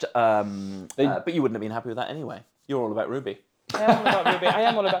dropped, but you wouldn't have been happy with that anyway. You're all about Ruby. I am all about Ruby. I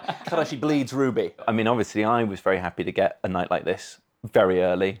am all about... Kadashi bleeds Ruby. I mean, obviously, I was very happy to get a night like this very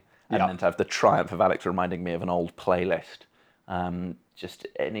early, and then to have the triumph of Alex reminding me of an old playlist. Just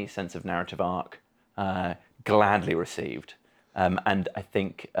any sense of narrative arc, gladly received. And I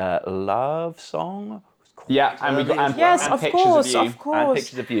think Love Song. Yeah, and we got and course, pictures of you. of course. And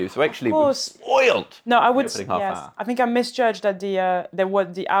pictures of you. So actually, we're spoiled. No, I would. Opening half Yes, hour. I think I misjudged that there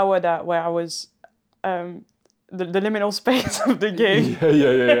was the hour where I was the liminal space of the gig.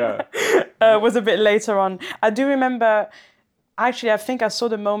 Yeah. Was a bit later on. I do remember. Actually, I think I saw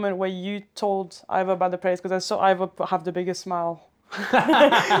the moment where you told Ivor about the place because I saw Ivor have the biggest smile.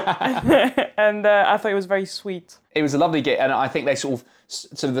 And I thought it was very sweet. It was a lovely gig, and I think they sort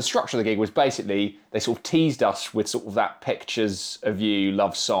of the structure of the gig was basically they sort of teased us with sort of that pictures of you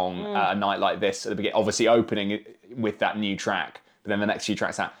love song a night like this at the beginning, obviously opening with that new track, but then the next few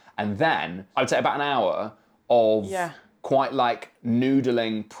tracks out, and then I would say about an hour of quite like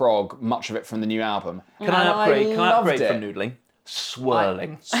noodling prog, much of it from the new album. Can I upgrade loved it. from noodling?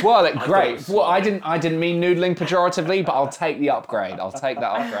 Swirling. Swirling, great. Well, I didn't mean noodling pejoratively, but I'll take the upgrade. I'll take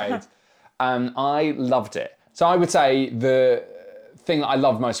that upgrade. I loved it. So I would say the thing that I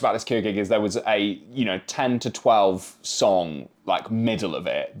loved most about this Cure gig is there was a 10 to 12 song like middle of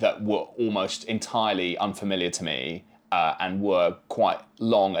it that were almost entirely unfamiliar to me and were quite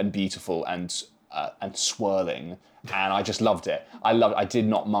long and beautiful and swirling, and I just loved it. I did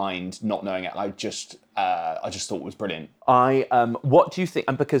not mind not knowing it. I just thought it was brilliant. What do you think?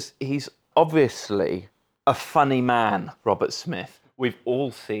 And because he's obviously a funny man, Robert Smith. We've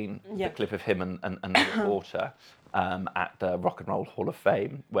all seen the clip of him and the daughter at the Rock and Roll Hall of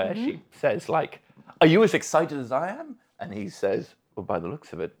Fame, where she says, like, "Are you as excited as I am?" And he says, "Well, by the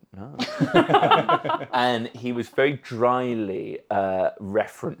looks of it, no." And he was very dryly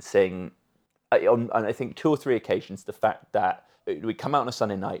referencing, on I think 2 or 3 occasions, the fact that we'd come out on a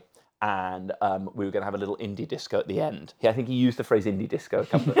Sunday night and we were going to have a little indie disco at the end. I think he used the phrase indie disco a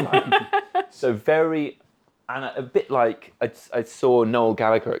couple of times. So very... And a bit like I saw Noel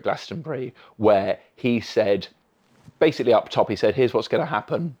Gallagher at Glastonbury, where he said, basically up top, he said, "Here's what's going to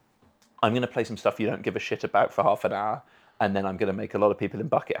happen. I'm going to play some stuff you don't give a shit about for half an hour, and then I'm going to make a lot of people in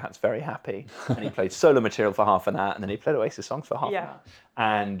bucket hats very happy." And he played solo material for half an hour, and then he played Oasis songs for half an hour.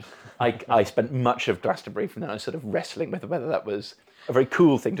 And I spent much of Glastonbury from then on sort of wrestling with whether that was a very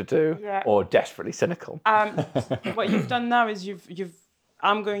cool thing to do or desperately cynical. What you've done now is you've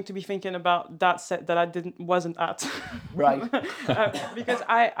I'm going to be thinking about that set that I wasn't at. Right. Because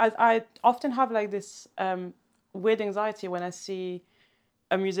I often have like this weird anxiety when I see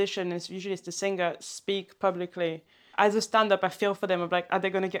a musician, and usually it's the singer, speak publicly. As a stand-up, I feel for them of like, are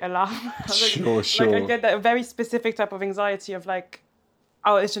they going to get a laugh? Sure. Like I get that very specific type of anxiety of like,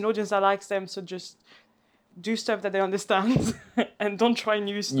 oh, it's an audience that likes them, so just do stuff that they understand and don't try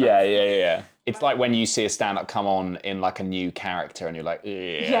new stuff. Yeah. It's like when you see a stand-up come on in like a new character and you're like,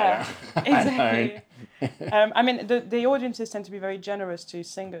 yeah, exactly. I mean, the audiences tend to be very generous to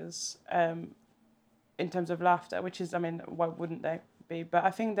singers in terms of laughter, which is, I mean, why wouldn't they be? But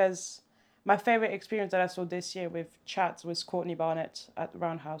I think my favorite experience that I saw this year with Chats was Courtney Barnett at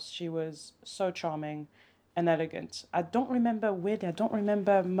Roundhouse. She was so charming and elegant. I don't remember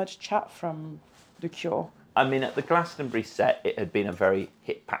much chat from The Cure. I mean, at the Glastonbury set, it had been a very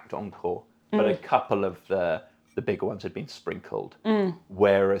hit-packed encore, but a couple of the bigger ones had been sprinkled.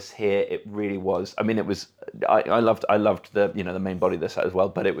 Whereas here, it really was. I mean, it was. I loved the the main body of the set as well,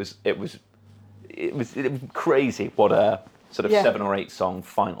 but it was crazy what a sort of 7 or 8 song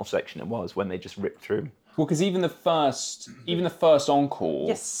final section it was when they just ripped through. Well, because even the first encore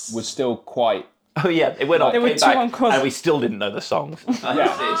was still quite. Oh yeah, it went on. There were 2 encores, and we still didn't know the songs.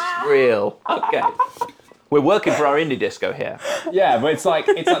 It's real. Okay. We're working for our indie disco here. Yeah, but it's like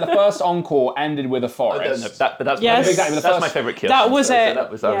the first encore ended with a forest. That's my favourite Cure. That was I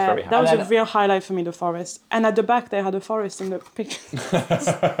was very happy. That was a real highlight for me, the forest. And at the back, they had a forest in the picture.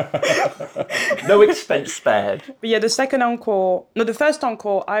 No expense spared. But yeah, the first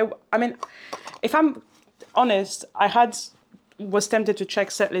encore, I mean, if I'm honest, was tempted to check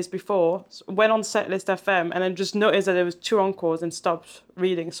setlist before, went on Setlist FM, and then just noticed that there was 2 encores and stopped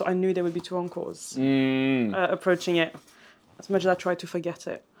reading. So I knew there would be 2 encores approaching it, as much as I tried to forget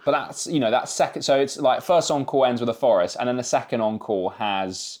it. But that's, that second, so it's like first encore ends with a forest, and then the second encore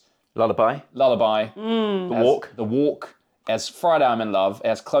has Lullaby, The Walk, it has Friday I'm in Love, it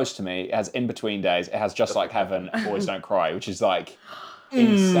has Close to Me, it has In Between Days, it has Just Like Heaven, Boys Don't Cry, which is like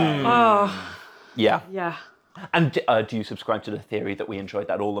insane. Yeah. Yeah. And do you subscribe to the theory that we enjoyed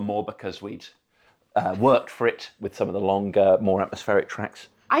that all the more because we'd worked for it with some of the longer, more atmospheric tracks?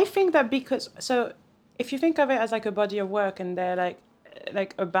 I think that because if you think of it as like a body of work, and they're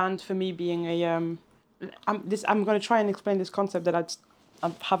like a band for me being a I'm going to try and explain this concept that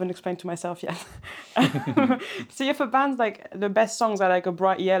I haven't explained to myself yet. See, if a band's like the best songs are like a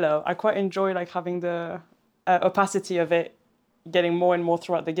bright yellow, I quite enjoy like having the opacity of it getting more and more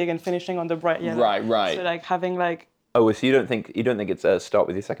throughout the gig and finishing on the bright yellow. Right. So like having like. Oh, so you don't think it's start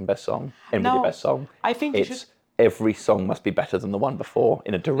with your second best song, end with your best song? I think it's every song must be better than the one before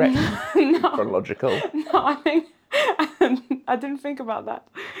in a direct chronological. No, I think I didn't think about that.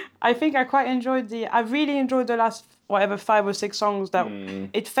 I think I quite enjoyed I really enjoyed the last 5 or 6 songs. That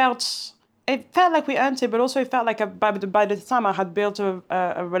it felt like we earned it, but also it felt like by the time I had built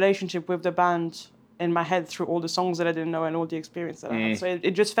a relationship with the band in my head through all the songs that I didn't know and all the experience that I had. So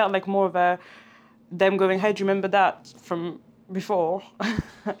it just felt like more of them going, hey, do you remember that from before?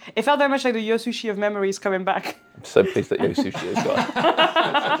 It felt very much like the Yo Sushi of memories coming back. I'm so pleased that Yo Sushi has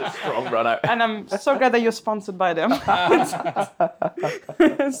got such a strong run out. And I'm so glad that you're sponsored by them.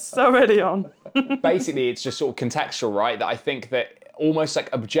 So early on. Basically, it's just sort of contextual, right? That I think that almost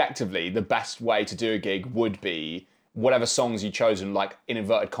like objectively, the best way to do a gig would be whatever songs you chosen, like in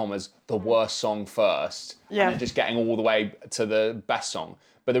inverted commas, the worst song first, and then just getting all the way to the best song.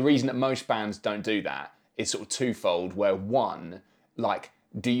 But the reason that most bands don't do that is sort of twofold, where one, like,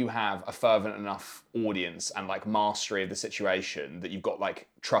 do you have a fervent enough audience and like mastery of the situation that you've got like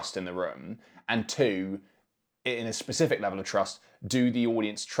trust in the room? And two, in a specific level of trust, do the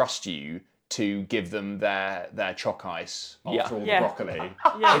audience trust you to give them their chalk ice after all the broccoli?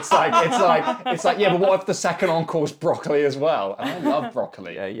 It's like, yeah, but what if the second encore's broccoli as well? And I love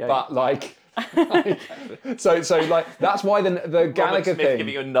broccoli, but like, so like that's why the Gallagher thing.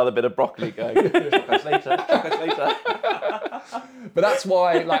 Giving you another bit of broccoli going. Chocolates later. But that's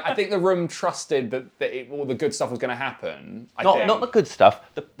why, like, I think the room trusted that all the good stuff was going to happen. Not the good stuff.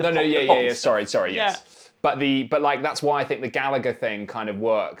 Sorry, yes. But like that's why I think the Gallagher thing kind of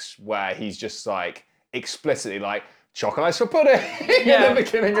works, where he's just like explicitly like chocolate for pudding at the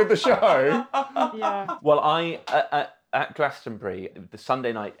beginning of the show. Yeah. Well, at Glastonbury, the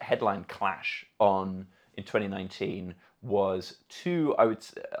Sunday night headline clash in 2019 was two. I would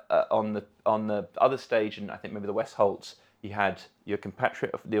on the other stage, and I think maybe the West Holtz, you had your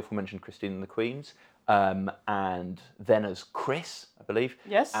compatriot of the aforementioned Christine and the Queens, and then as Chris, I believe,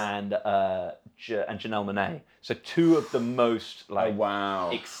 yes, and Janelle Monáe. So two of the most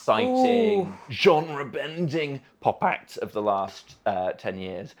exciting, genre-bending pop acts of the last 10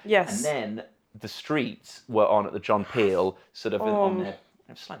 years. Yes, and then the Streets were on at the John Peel, sort of on their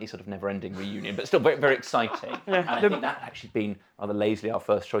slightly sort of never-ending reunion, but still very, very exciting. And I think that had actually been rather lazily our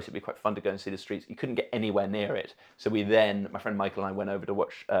first choice. It'd be quite fun to go and see the Streets. You couldn't get anywhere near it. So we then, my friend Michael and I went over to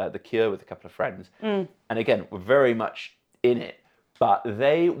watch The Cure with a couple of friends. And again, we're very much in it. But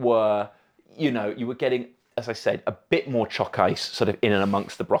they were, you were getting, as I said, a bit more chalk ice sort of in and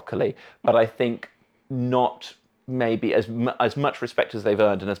amongst the broccoli. But I think not maybe as much respect as they've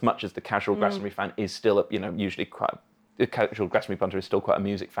earned, and as much as the casual Glastonbury fan is still, usually quite... The casual Glastonbury punter is still quite a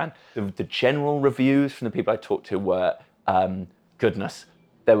music fan. The general reviews from the people I talked to were, goodness,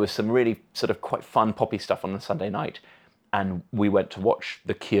 there was some really sort of quite fun poppy stuff on the Sunday night, and we went to watch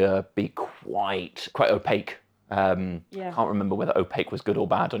The Cure be quite opaque. I can't remember whether opaque was good or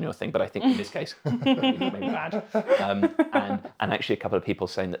bad on your thing, but I think in this case, maybe bad. And actually a couple of people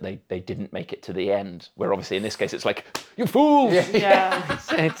saying that they didn't make it to the end, where obviously in this case it's like, you fools! Yeah.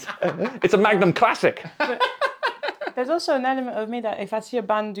 It's a Magnum classic. There's also an element of me that if I see a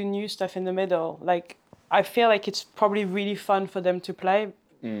band do new stuff in the middle, like I feel like it's probably really fun for them to play.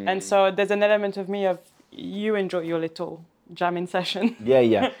 And so there's an element of me of you enjoy your little jamming session.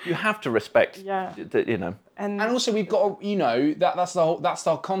 Yeah. You have to respect, And also we've got, that's the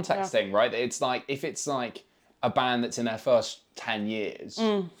whole context thing, right? It's like, if it's like a band that's in their first 10 years,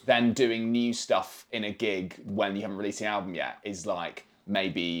 then doing new stuff in a gig when you haven't released the album yet is like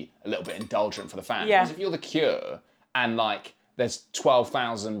maybe a little bit indulgent for the fans. Yeah. Because if you're The Cure, and like there's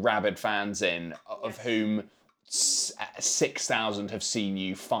 12,000 rabid fans of whom 6,000 have seen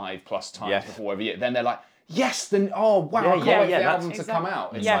you 5+ times before every year, then they're like, yes, then I can't wait for the album to come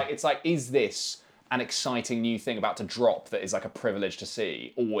out. It's like, is this an exciting new thing about to drop that is like a privilege to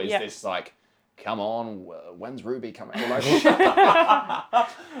see, or is this like, come on, when's Ruby coming? Like, I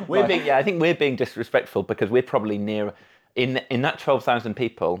think we're being disrespectful because we're probably near in that 12,000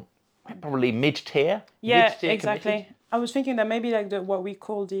 people. Probably mid-tier. Yeah, mid-tier exactly. committed. I was thinking that maybe like what we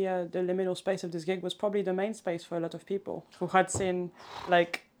call the liminal space of this gig was probably the main space for a lot of people who had seen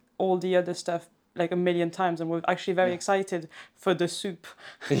like all the other stuff like a million times, and we're actually very excited for the soup.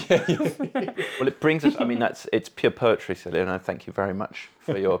 Well, it brings us. I mean, it's pure poetry, Celya, and I thank you very much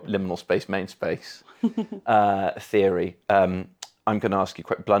for your liminal space, main space theory. I'm going to ask you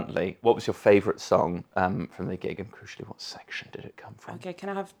quite bluntly, what was your favourite song from the gig, and crucially, what section did it come from? Okay, can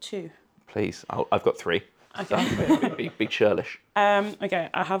I have 2? Please, I've got 3. Okay. So be churlish. Okay,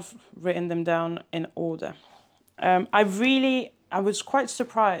 I have written them down in order. I was quite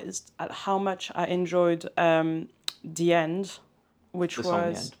surprised at how much I enjoyed The End, which The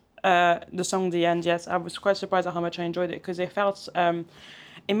song was the song The End. Yes, I was quite surprised at how much I enjoyed it because it felt.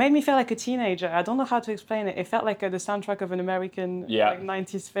 It made me feel like a teenager. I don't know how to explain it. It felt like the soundtrack of an American like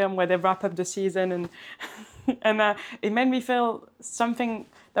 90s film where they wrap up the season, and and it made me feel something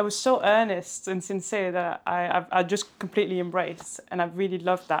that was so earnest and sincere that I just completely embraced, and I really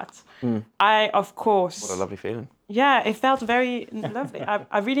loved that. I, of course... What a lovely feeling. Yeah, it felt very lovely.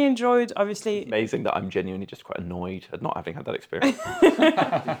 I really enjoyed, obviously... Amazing that I'm genuinely just quite annoyed at not having had that experience.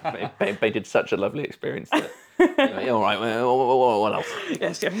 They did such a lovely experience that... All right, well, what else?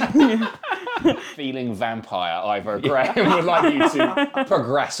 Yes, yeah. Feeling vampire, Ivor Graham would like you to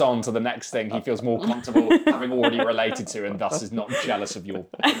progress on to the next thing he feels more comfortable having already related to, and thus is not jealous of your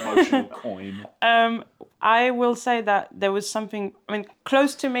emotional coin. I will say that there was something, I mean,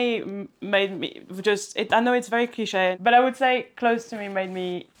 Close to Me made me just, I know it's very cliche, but I would say Close to Me made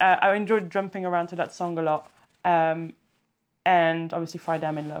me, I enjoyed jumping around to that song a lot. And obviously Friday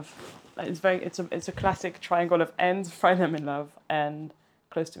I'm in Love. It's a classic triangle of ends, Friday I'm in Love and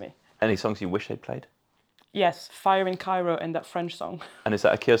Close to Me. Any songs you wish they'd played? Yes, Fire in Cairo and that French song. And is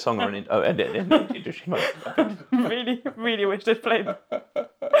that a Cure song or an Indochino? Really, really wish they'd played.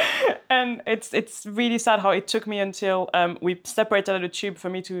 And it's really sad how it took me until we separated at the tube for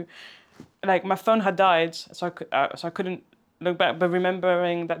me to, like, my phone had died, so I couldn't look back. But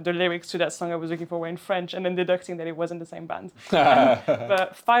remembering that the lyrics to that song I was looking for were in French, and then deducting that it wasn't the same band.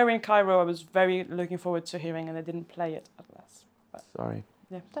 But Fire in Cairo, I was very looking forward to hearing, and I didn't play it at last. But, sorry.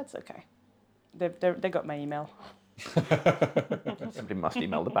 Yeah, that's okay. They got my email. Somebody must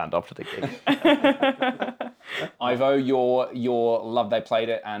email the band after the gig. Ivo, your love they played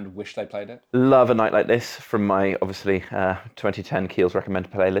it and wish they played it? Love a night like this from my, obviously, 2010 Keel's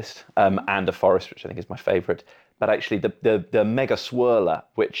recommended playlist, and A Forest, which I think is my favourite. But actually, the mega swirler,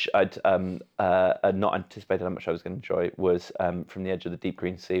 which I'd not anticipated how much I was going to enjoy, was From the Edge of the Deep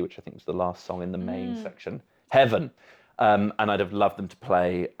Green Sea, which I think was the last song in the main section, Heaven. And I'd have loved them to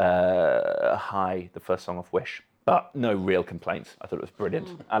play High, the first song off Wish. But no real complaints. I thought it was brilliant.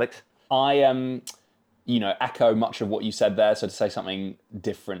 Alex? I echo much of what you said there. So to say something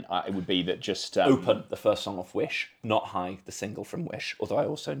different, it would be that just... Open, the first song off Wish. Not High, the single from Wish. Although I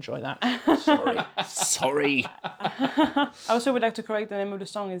also enjoy that. Sorry. I also would like to correct the name of the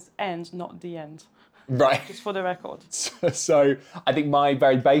song is End, not The End. Right. Just for the record. So I think my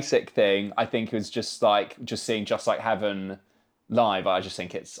very basic thing, I think, was just seeing Just Like Heaven live. I just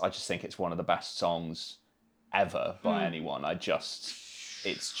think it's one of the best songs ever by anyone.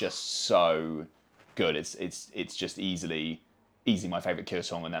 It's just so good. It's just easily my favorite Cure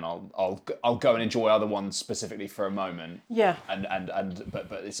song, and then I'll go and enjoy other ones specifically for a moment. Yeah.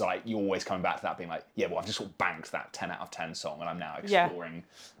 But it's like you're always coming back to that, being like, yeah, well, I've just sort of banked that 10 out of 10 song, and I'm now exploring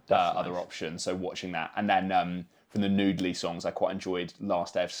other options. So watching that, and then from the Noodly songs, I quite enjoyed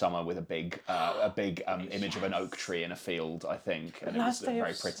Last Day of Summer with a big image of an oak tree in a field, I think, and it was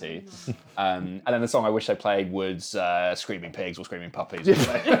very pretty. And then the song I wish they played was Screaming Pigs or Screaming Puppies,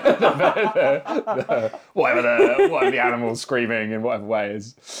 whatever the animals screaming in whatever way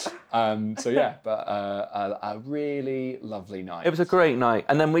is. But a really lovely night. It was a great night.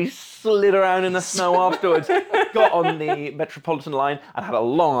 And then we slid around in the snow afterwards, got on the Metropolitan line and had a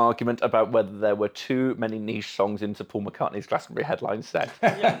long argument about whether there were too many niche songs into Paul McCartney's Glastonbury headline set.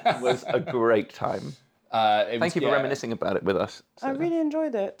 Yes. It was a great time. Thank you for reminiscing about it with us. I really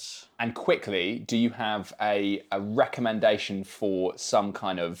enjoyed it. And quickly, do you have a recommendation for some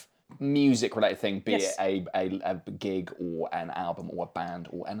kind of music-related thing, be it a gig or an album or a band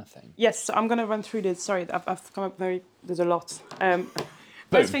or anything? Yes, so I'm going to run through this. Sorry, I've come up there's a lot.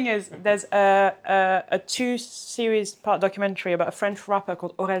 First thing is, there's a 2-series part documentary about a French rapper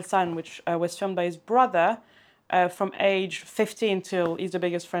called Aurel San, which was filmed by his brother from age 15 till he's the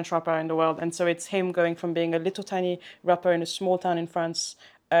biggest French rapper in the world. And so it's him going from being a little tiny rapper in a small town in France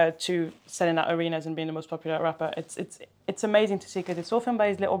to selling out arenas and being the most popular rapper. It's amazing to see because it's all filmed by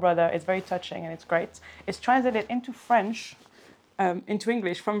his little brother. It's very touching and it's great. It's translated into French, into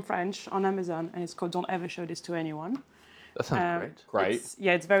English from French on Amazon, and it's called Don't Ever Show This to Anyone. That sounds great. Great.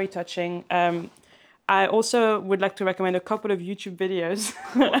 It's very touching. I also would like to recommend a couple of YouTube videos.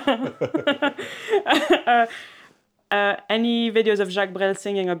 Any videos of Jacques Brel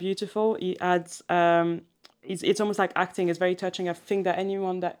singing are beautiful. He adds, it's almost like acting. It's very touching. I think that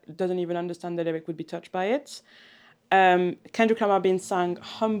anyone that doesn't even understand the lyric would be touched by it. Kendrick Lamar being sang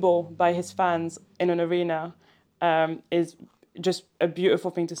 "Humble" by his fans in an arena is just a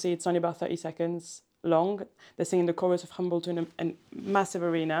beautiful thing to see. It's only about 30 seconds long. They're singing the chorus of "Humble" to a massive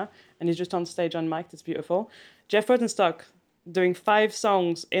arena, and he's just on stage unmiked. It's beautiful. Jeff Rosenstock doing 5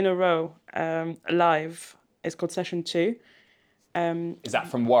 songs in a row live. It's called Session 2. Is that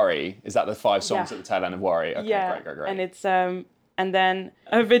from Worry? Is that the 5 songs Yeah. at the tail end of Worry? Okay, Yeah, great. and it's and then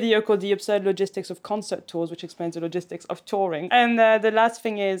a video called The Absurd Logistics of Concert Tours, which explains the logistics of touring. And the last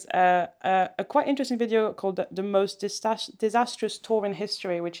thing is a quite interesting video called The Most Disastrous Tour in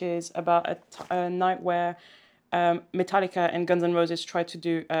History, which is about a night where Metallica and Guns N' Roses tried to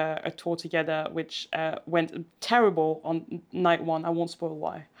do a tour together, which went terrible on night 1. I won't spoil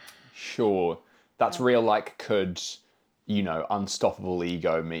why. Sure. That's real, like, could... unstoppable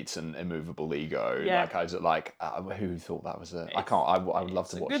ego meets an immovable ego. Yeah. Like, I was like, who thought that was I would love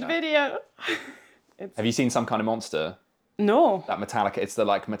to watch Good that. video. Have you seen Some Kind of Monster? No. That Metallica, it's the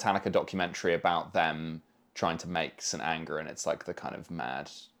like Metallica documentary about them trying to make St. Anger, and it's like the kind of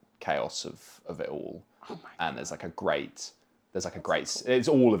mad chaos of it all. Oh my God. And there's like a great, it's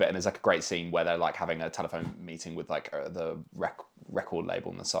all of it, and there's like a great scene where they're like having a telephone meeting with like the record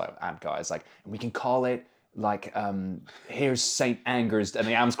label and the side ad guys, like, and we can call it like here's St. Anger's, and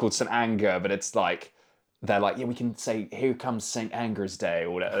the album's called St. Anger, but it's like they're like, yeah, we can say here comes St. Anger's Day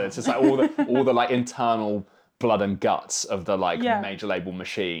or whatever. It's just like all the like internal blood and guts of the like major label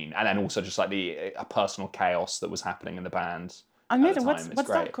machine, and then also just like a personal chaos that was happening in the band. Amazing. What's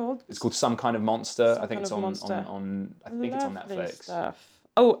that called? It's called Some Kind of Monster. I think it's on Lovely Netflix. Stuff.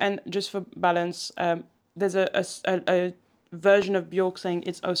 Oh, and just for balance, there's a version of Björk saying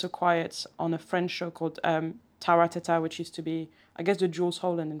 "It's Oh So Quiet" on a French show called Taratata, which used to be, I guess, the Jules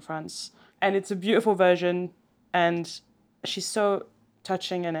Holland in France. And it's a beautiful version, and she's so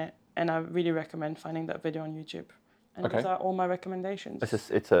touching in it. And I really recommend finding that video on YouTube. And those are all my recommendations.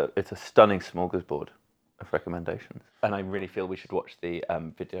 It's a stunning smorgasbord of recommendations, and I really feel we should watch the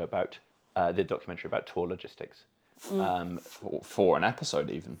video about the documentary about tour logistics. For an episode,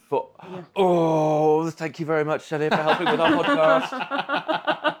 even. Oh, thank you very much, Celya, for helping with our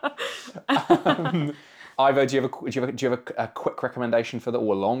podcast. Ivo, do you have a quick recommendation or a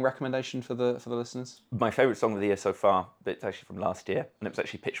long recommendation for the listeners? My favourite song of the year so far, but it's actually from last year, and it was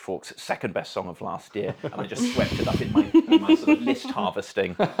actually Pitchfork's second best song of last year, and I just swept it up in my sort of list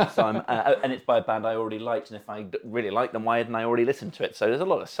harvesting. So and it's by a band I already liked, and if I really liked them, why hadn't I already listened to it? So there's a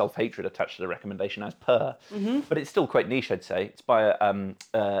lot of self-hatred attached to the recommendation as per, but it's still quite niche, I'd say. It's by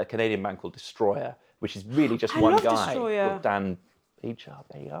a Canadian band called Destroyer, which is really just one guy called Dan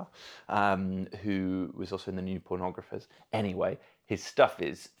Bejar, who was also in the New Pornographers. Anyway, his stuff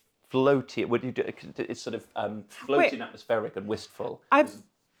is floaty. What do you do? It's sort of floating, atmospheric, and wistful. I've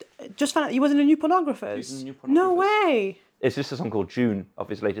just found out he was in the New Pornographers. He's in the New Pornographers. No way. It's just a song called June of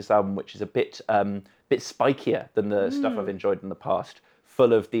his latest album, which is a bit spikier than the stuff I've enjoyed in the past.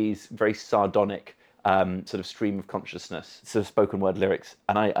 Full of these very sardonic sort of stream of consciousness, sort of spoken word lyrics,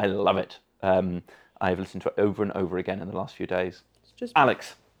 and I love it. I've listened to it over and over again in the last few days.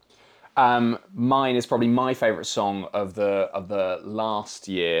 Alex. Mine is probably my favourite song of the last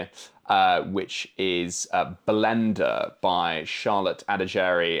year, which is Blender by Charlotte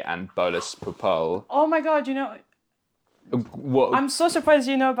Adigéry and Bolis Pupol. Oh my God, I'm so surprised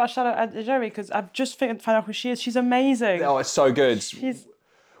you know about Charlotte Adigéry, because I've just found out who she is. She's amazing. Oh, it's so good.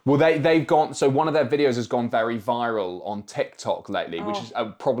 Well, they've gone. So one of their videos has gone very viral on TikTok lately, which is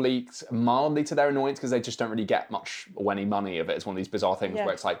probably mildly to their annoyance because they just don't really get much or any money of it. It's one of these bizarre things where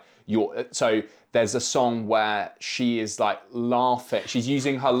it's like So there's a song where she is like laughing. She's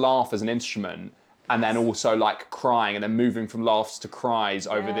using her laugh as an instrument, and then also like crying, and then moving from laughs to cries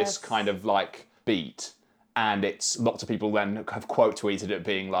over this kind of like beat. And it's lots of people then have quote tweeted it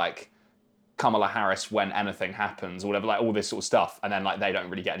being like, Kamala Harris when anything happens or whatever, like all this sort of stuff, and then like they don't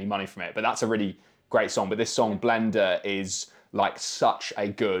really get any money from it. But that's a really great song. But this song Blender is like such a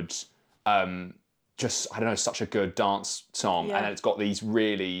good such a good dance song, and it's got these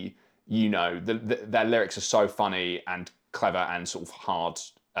really, their lyrics are so funny and clever and sort of hard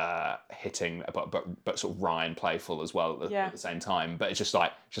hitting, but sort of wry and playful as well at the same time. But it's just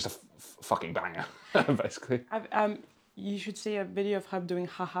a fucking banger, basically. You should see a video of her doing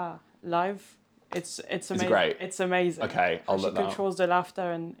haha live. It's amazing. Is it great? It's amazing. Okay, I'll look that up. She controls the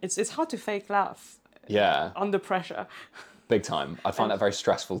laughter, and it's hard to fake laugh. Yeah. Under pressure. big time. I find that very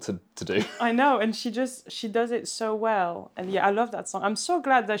stressful to do. I know, and she does it so well. And yeah, I love that song. I'm so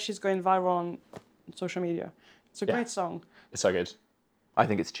glad that she's going viral on social media. It's a great song. It's so good. I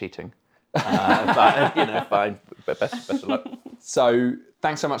think it's cheating. But, fine. But best of luck. So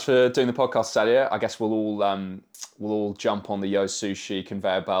thanks so much for doing the podcast, Celya. I guess we'll all jump on the Yo Sushi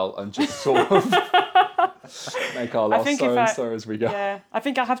conveyor belt and just sort of make our last so as we go. Yeah, I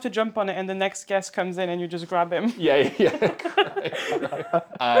think I have to jump on it, and the next guest comes in, and you just grab him. Yeah. Great.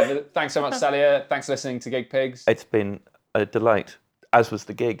 Thanks so much, Celya. Thanks for listening to Gig Pigs. It's been a delight, as was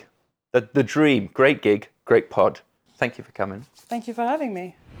the gig. The dream. Great gig, great pod. Thank you for coming. Thank you for having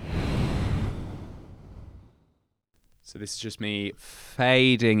me. So this is just me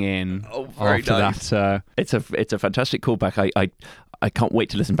fading in very after nice. that. It's a fantastic callback. I can't wait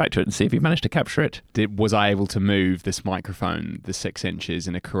to listen back to it and see if you managed to capture it. Was I able to move this microphone the 6 inches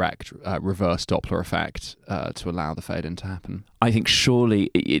in a correct reverse Doppler effect to allow the fade in to happen? I think surely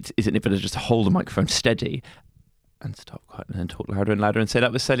isn't it better just to hold the microphone steady and stop quiet and then talk louder and louder and say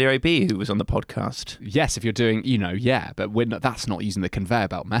that was Celya AB who was on the podcast? Yes, if you're doing, but that's not using the conveyor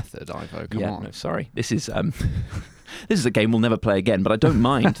belt method, Ivo. Come on. No, sorry. This is this is a game we'll never play again, but I don't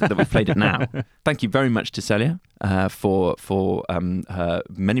mind that we've played it now. Thank you very much to Celya for her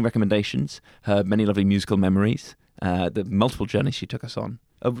many recommendations, her many lovely musical memories, the multiple journeys she took us on.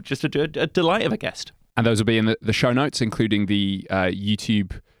 Just a delight of a guest. And those will be in the show notes, including the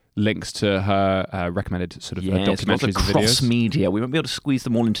YouTube links to her recommended sort of documentaries and videos. Cross-media. We won't be able to squeeze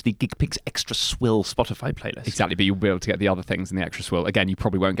them all into the Gig Pigs Extra Swill Spotify playlist. Exactly, but you'll be able to get the other things in the Extra Swill. Again, you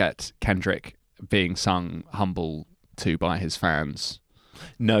probably won't get Kendrick being sung humble to by his fans.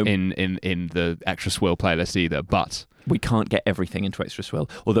 No. In the Extra Swill playlist either, but we can't get everything into Extra Swill,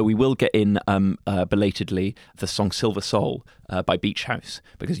 although we will get in belatedly the song Silver Soul by Beach House,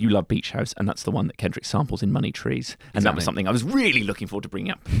 because you love Beach House, and that's the one that Kendrick samples in Money Trees. And that was something I was really looking forward to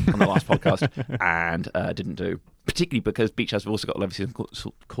bringing up on the last podcast and didn't do. Particularly because Beach House have also got a lovely song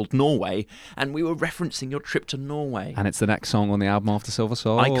called Norway, and we were referencing your trip to Norway. And it's the next song on the album after Silver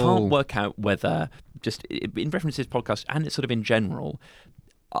Soul. I can't work out whether, just in reference to this podcast and it's sort of in general,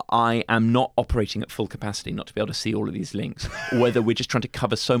 I am not operating at full capacity not to be able to see all of these links, or whether we're just trying to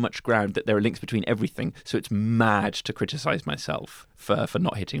cover so much ground that there are links between everything, so it's mad to criticise myself for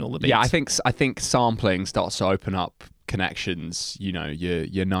not hitting all the beats. Yeah, I think sampling starts to open up connections,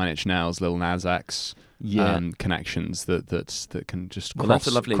 your Nine Inch Nails, Lil Nas X connections that can just that's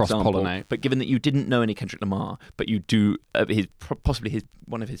a lovely cross-pollinate. Example. But given that you didn't know any Kendrick Lamar, but you do, possibly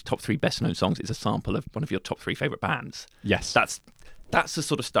one of his top 3 best-known songs is a sample of one of your top 3 favourite bands. Yes. That's the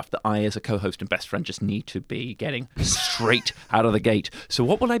sort of stuff that I, as a co-host and best friend, just need to be getting straight out of the gate. So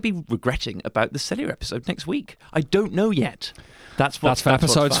what will I be regretting about the Celya episode next week? I don't know yet. That's for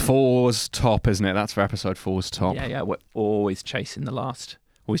episode 4's top, isn't it? That's for episode 4's top. Yeah. We're always chasing the last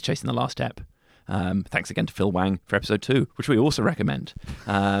ep. Thanks again to Phil Wang for episode 2, which we also recommend.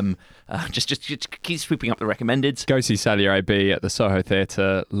 Just keep sweeping up the recommendeds. Go see Celya AB at the Soho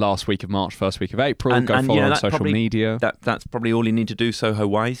Theatre last week of March, first week of April. Go follow on social media. That's probably all you need to do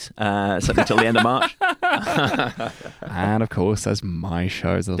Soho-wise, certainly till the end of March. And of course, there's my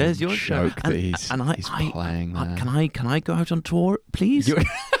show. There's your joke show. That he's playing there. Can I go out on tour, please?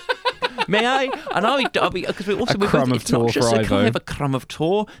 May I? And I'll be, because we're also, it's not just a kind of a crumb of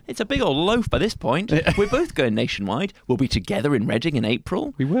tour. It's a big old loaf by this point. We're both going nationwide. We'll be together in Reading in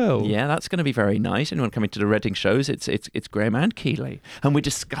April. We will. Yeah, that's going to be very nice. Anyone coming to the Reading shows, it's Graham and Keeley. And we're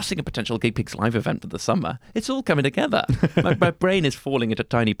discussing a potential Gig Pigs live event for the summer. It's all coming together. my brain is falling into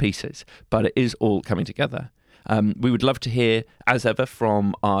tiny pieces, but it is all coming together. We would love to hear, as ever,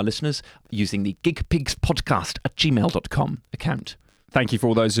 from our listeners using the gigpigspodcast@gmail.com account. Thank you for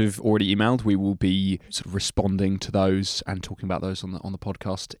all those who've already emailed. We will be sort of responding to those and talking about those on the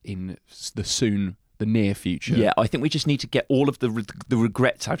podcast in the near future. Yeah, I think we just need to get all of the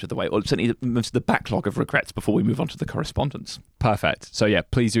regrets out of the way, or certainly most of the backlog of regrets before we move on to the correspondence. Perfect. So yeah,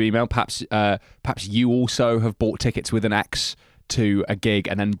 please do email. Perhaps you also have bought tickets with an X to a gig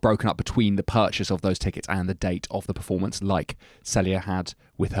and then broken up between the purchase of those tickets and the date of the performance, like Celya had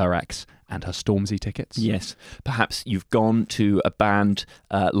with her ex and her Stormzy tickets. Yes. Perhaps you've gone to a band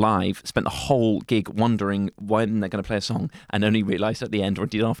live, spent the whole gig wondering when they're going to play a song, and only realised at the end, or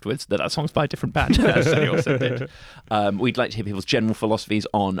indeed afterwards, that song's by a different band, as Celya also did. We'd like to hear people's general philosophies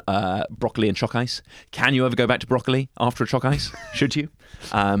on broccoli and chalk ice. Can you ever go back to broccoli after a chalk ice? Should you?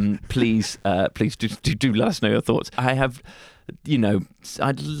 Please do let us know your thoughts. I have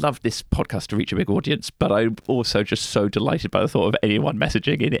I'd love this podcast to reach a big audience, but I'm also just so delighted by the thought of anyone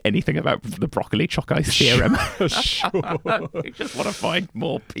messaging in anything about the broccoli chalk ice theorem. Sure. I just want to find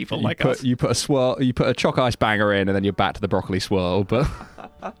more people like us. You put a chalk ice banger in, and then you're back to the broccoli swirl. But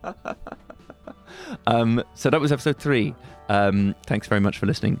so that was episode 3. Thanks very much for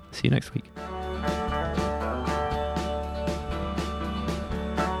listening. See you next week.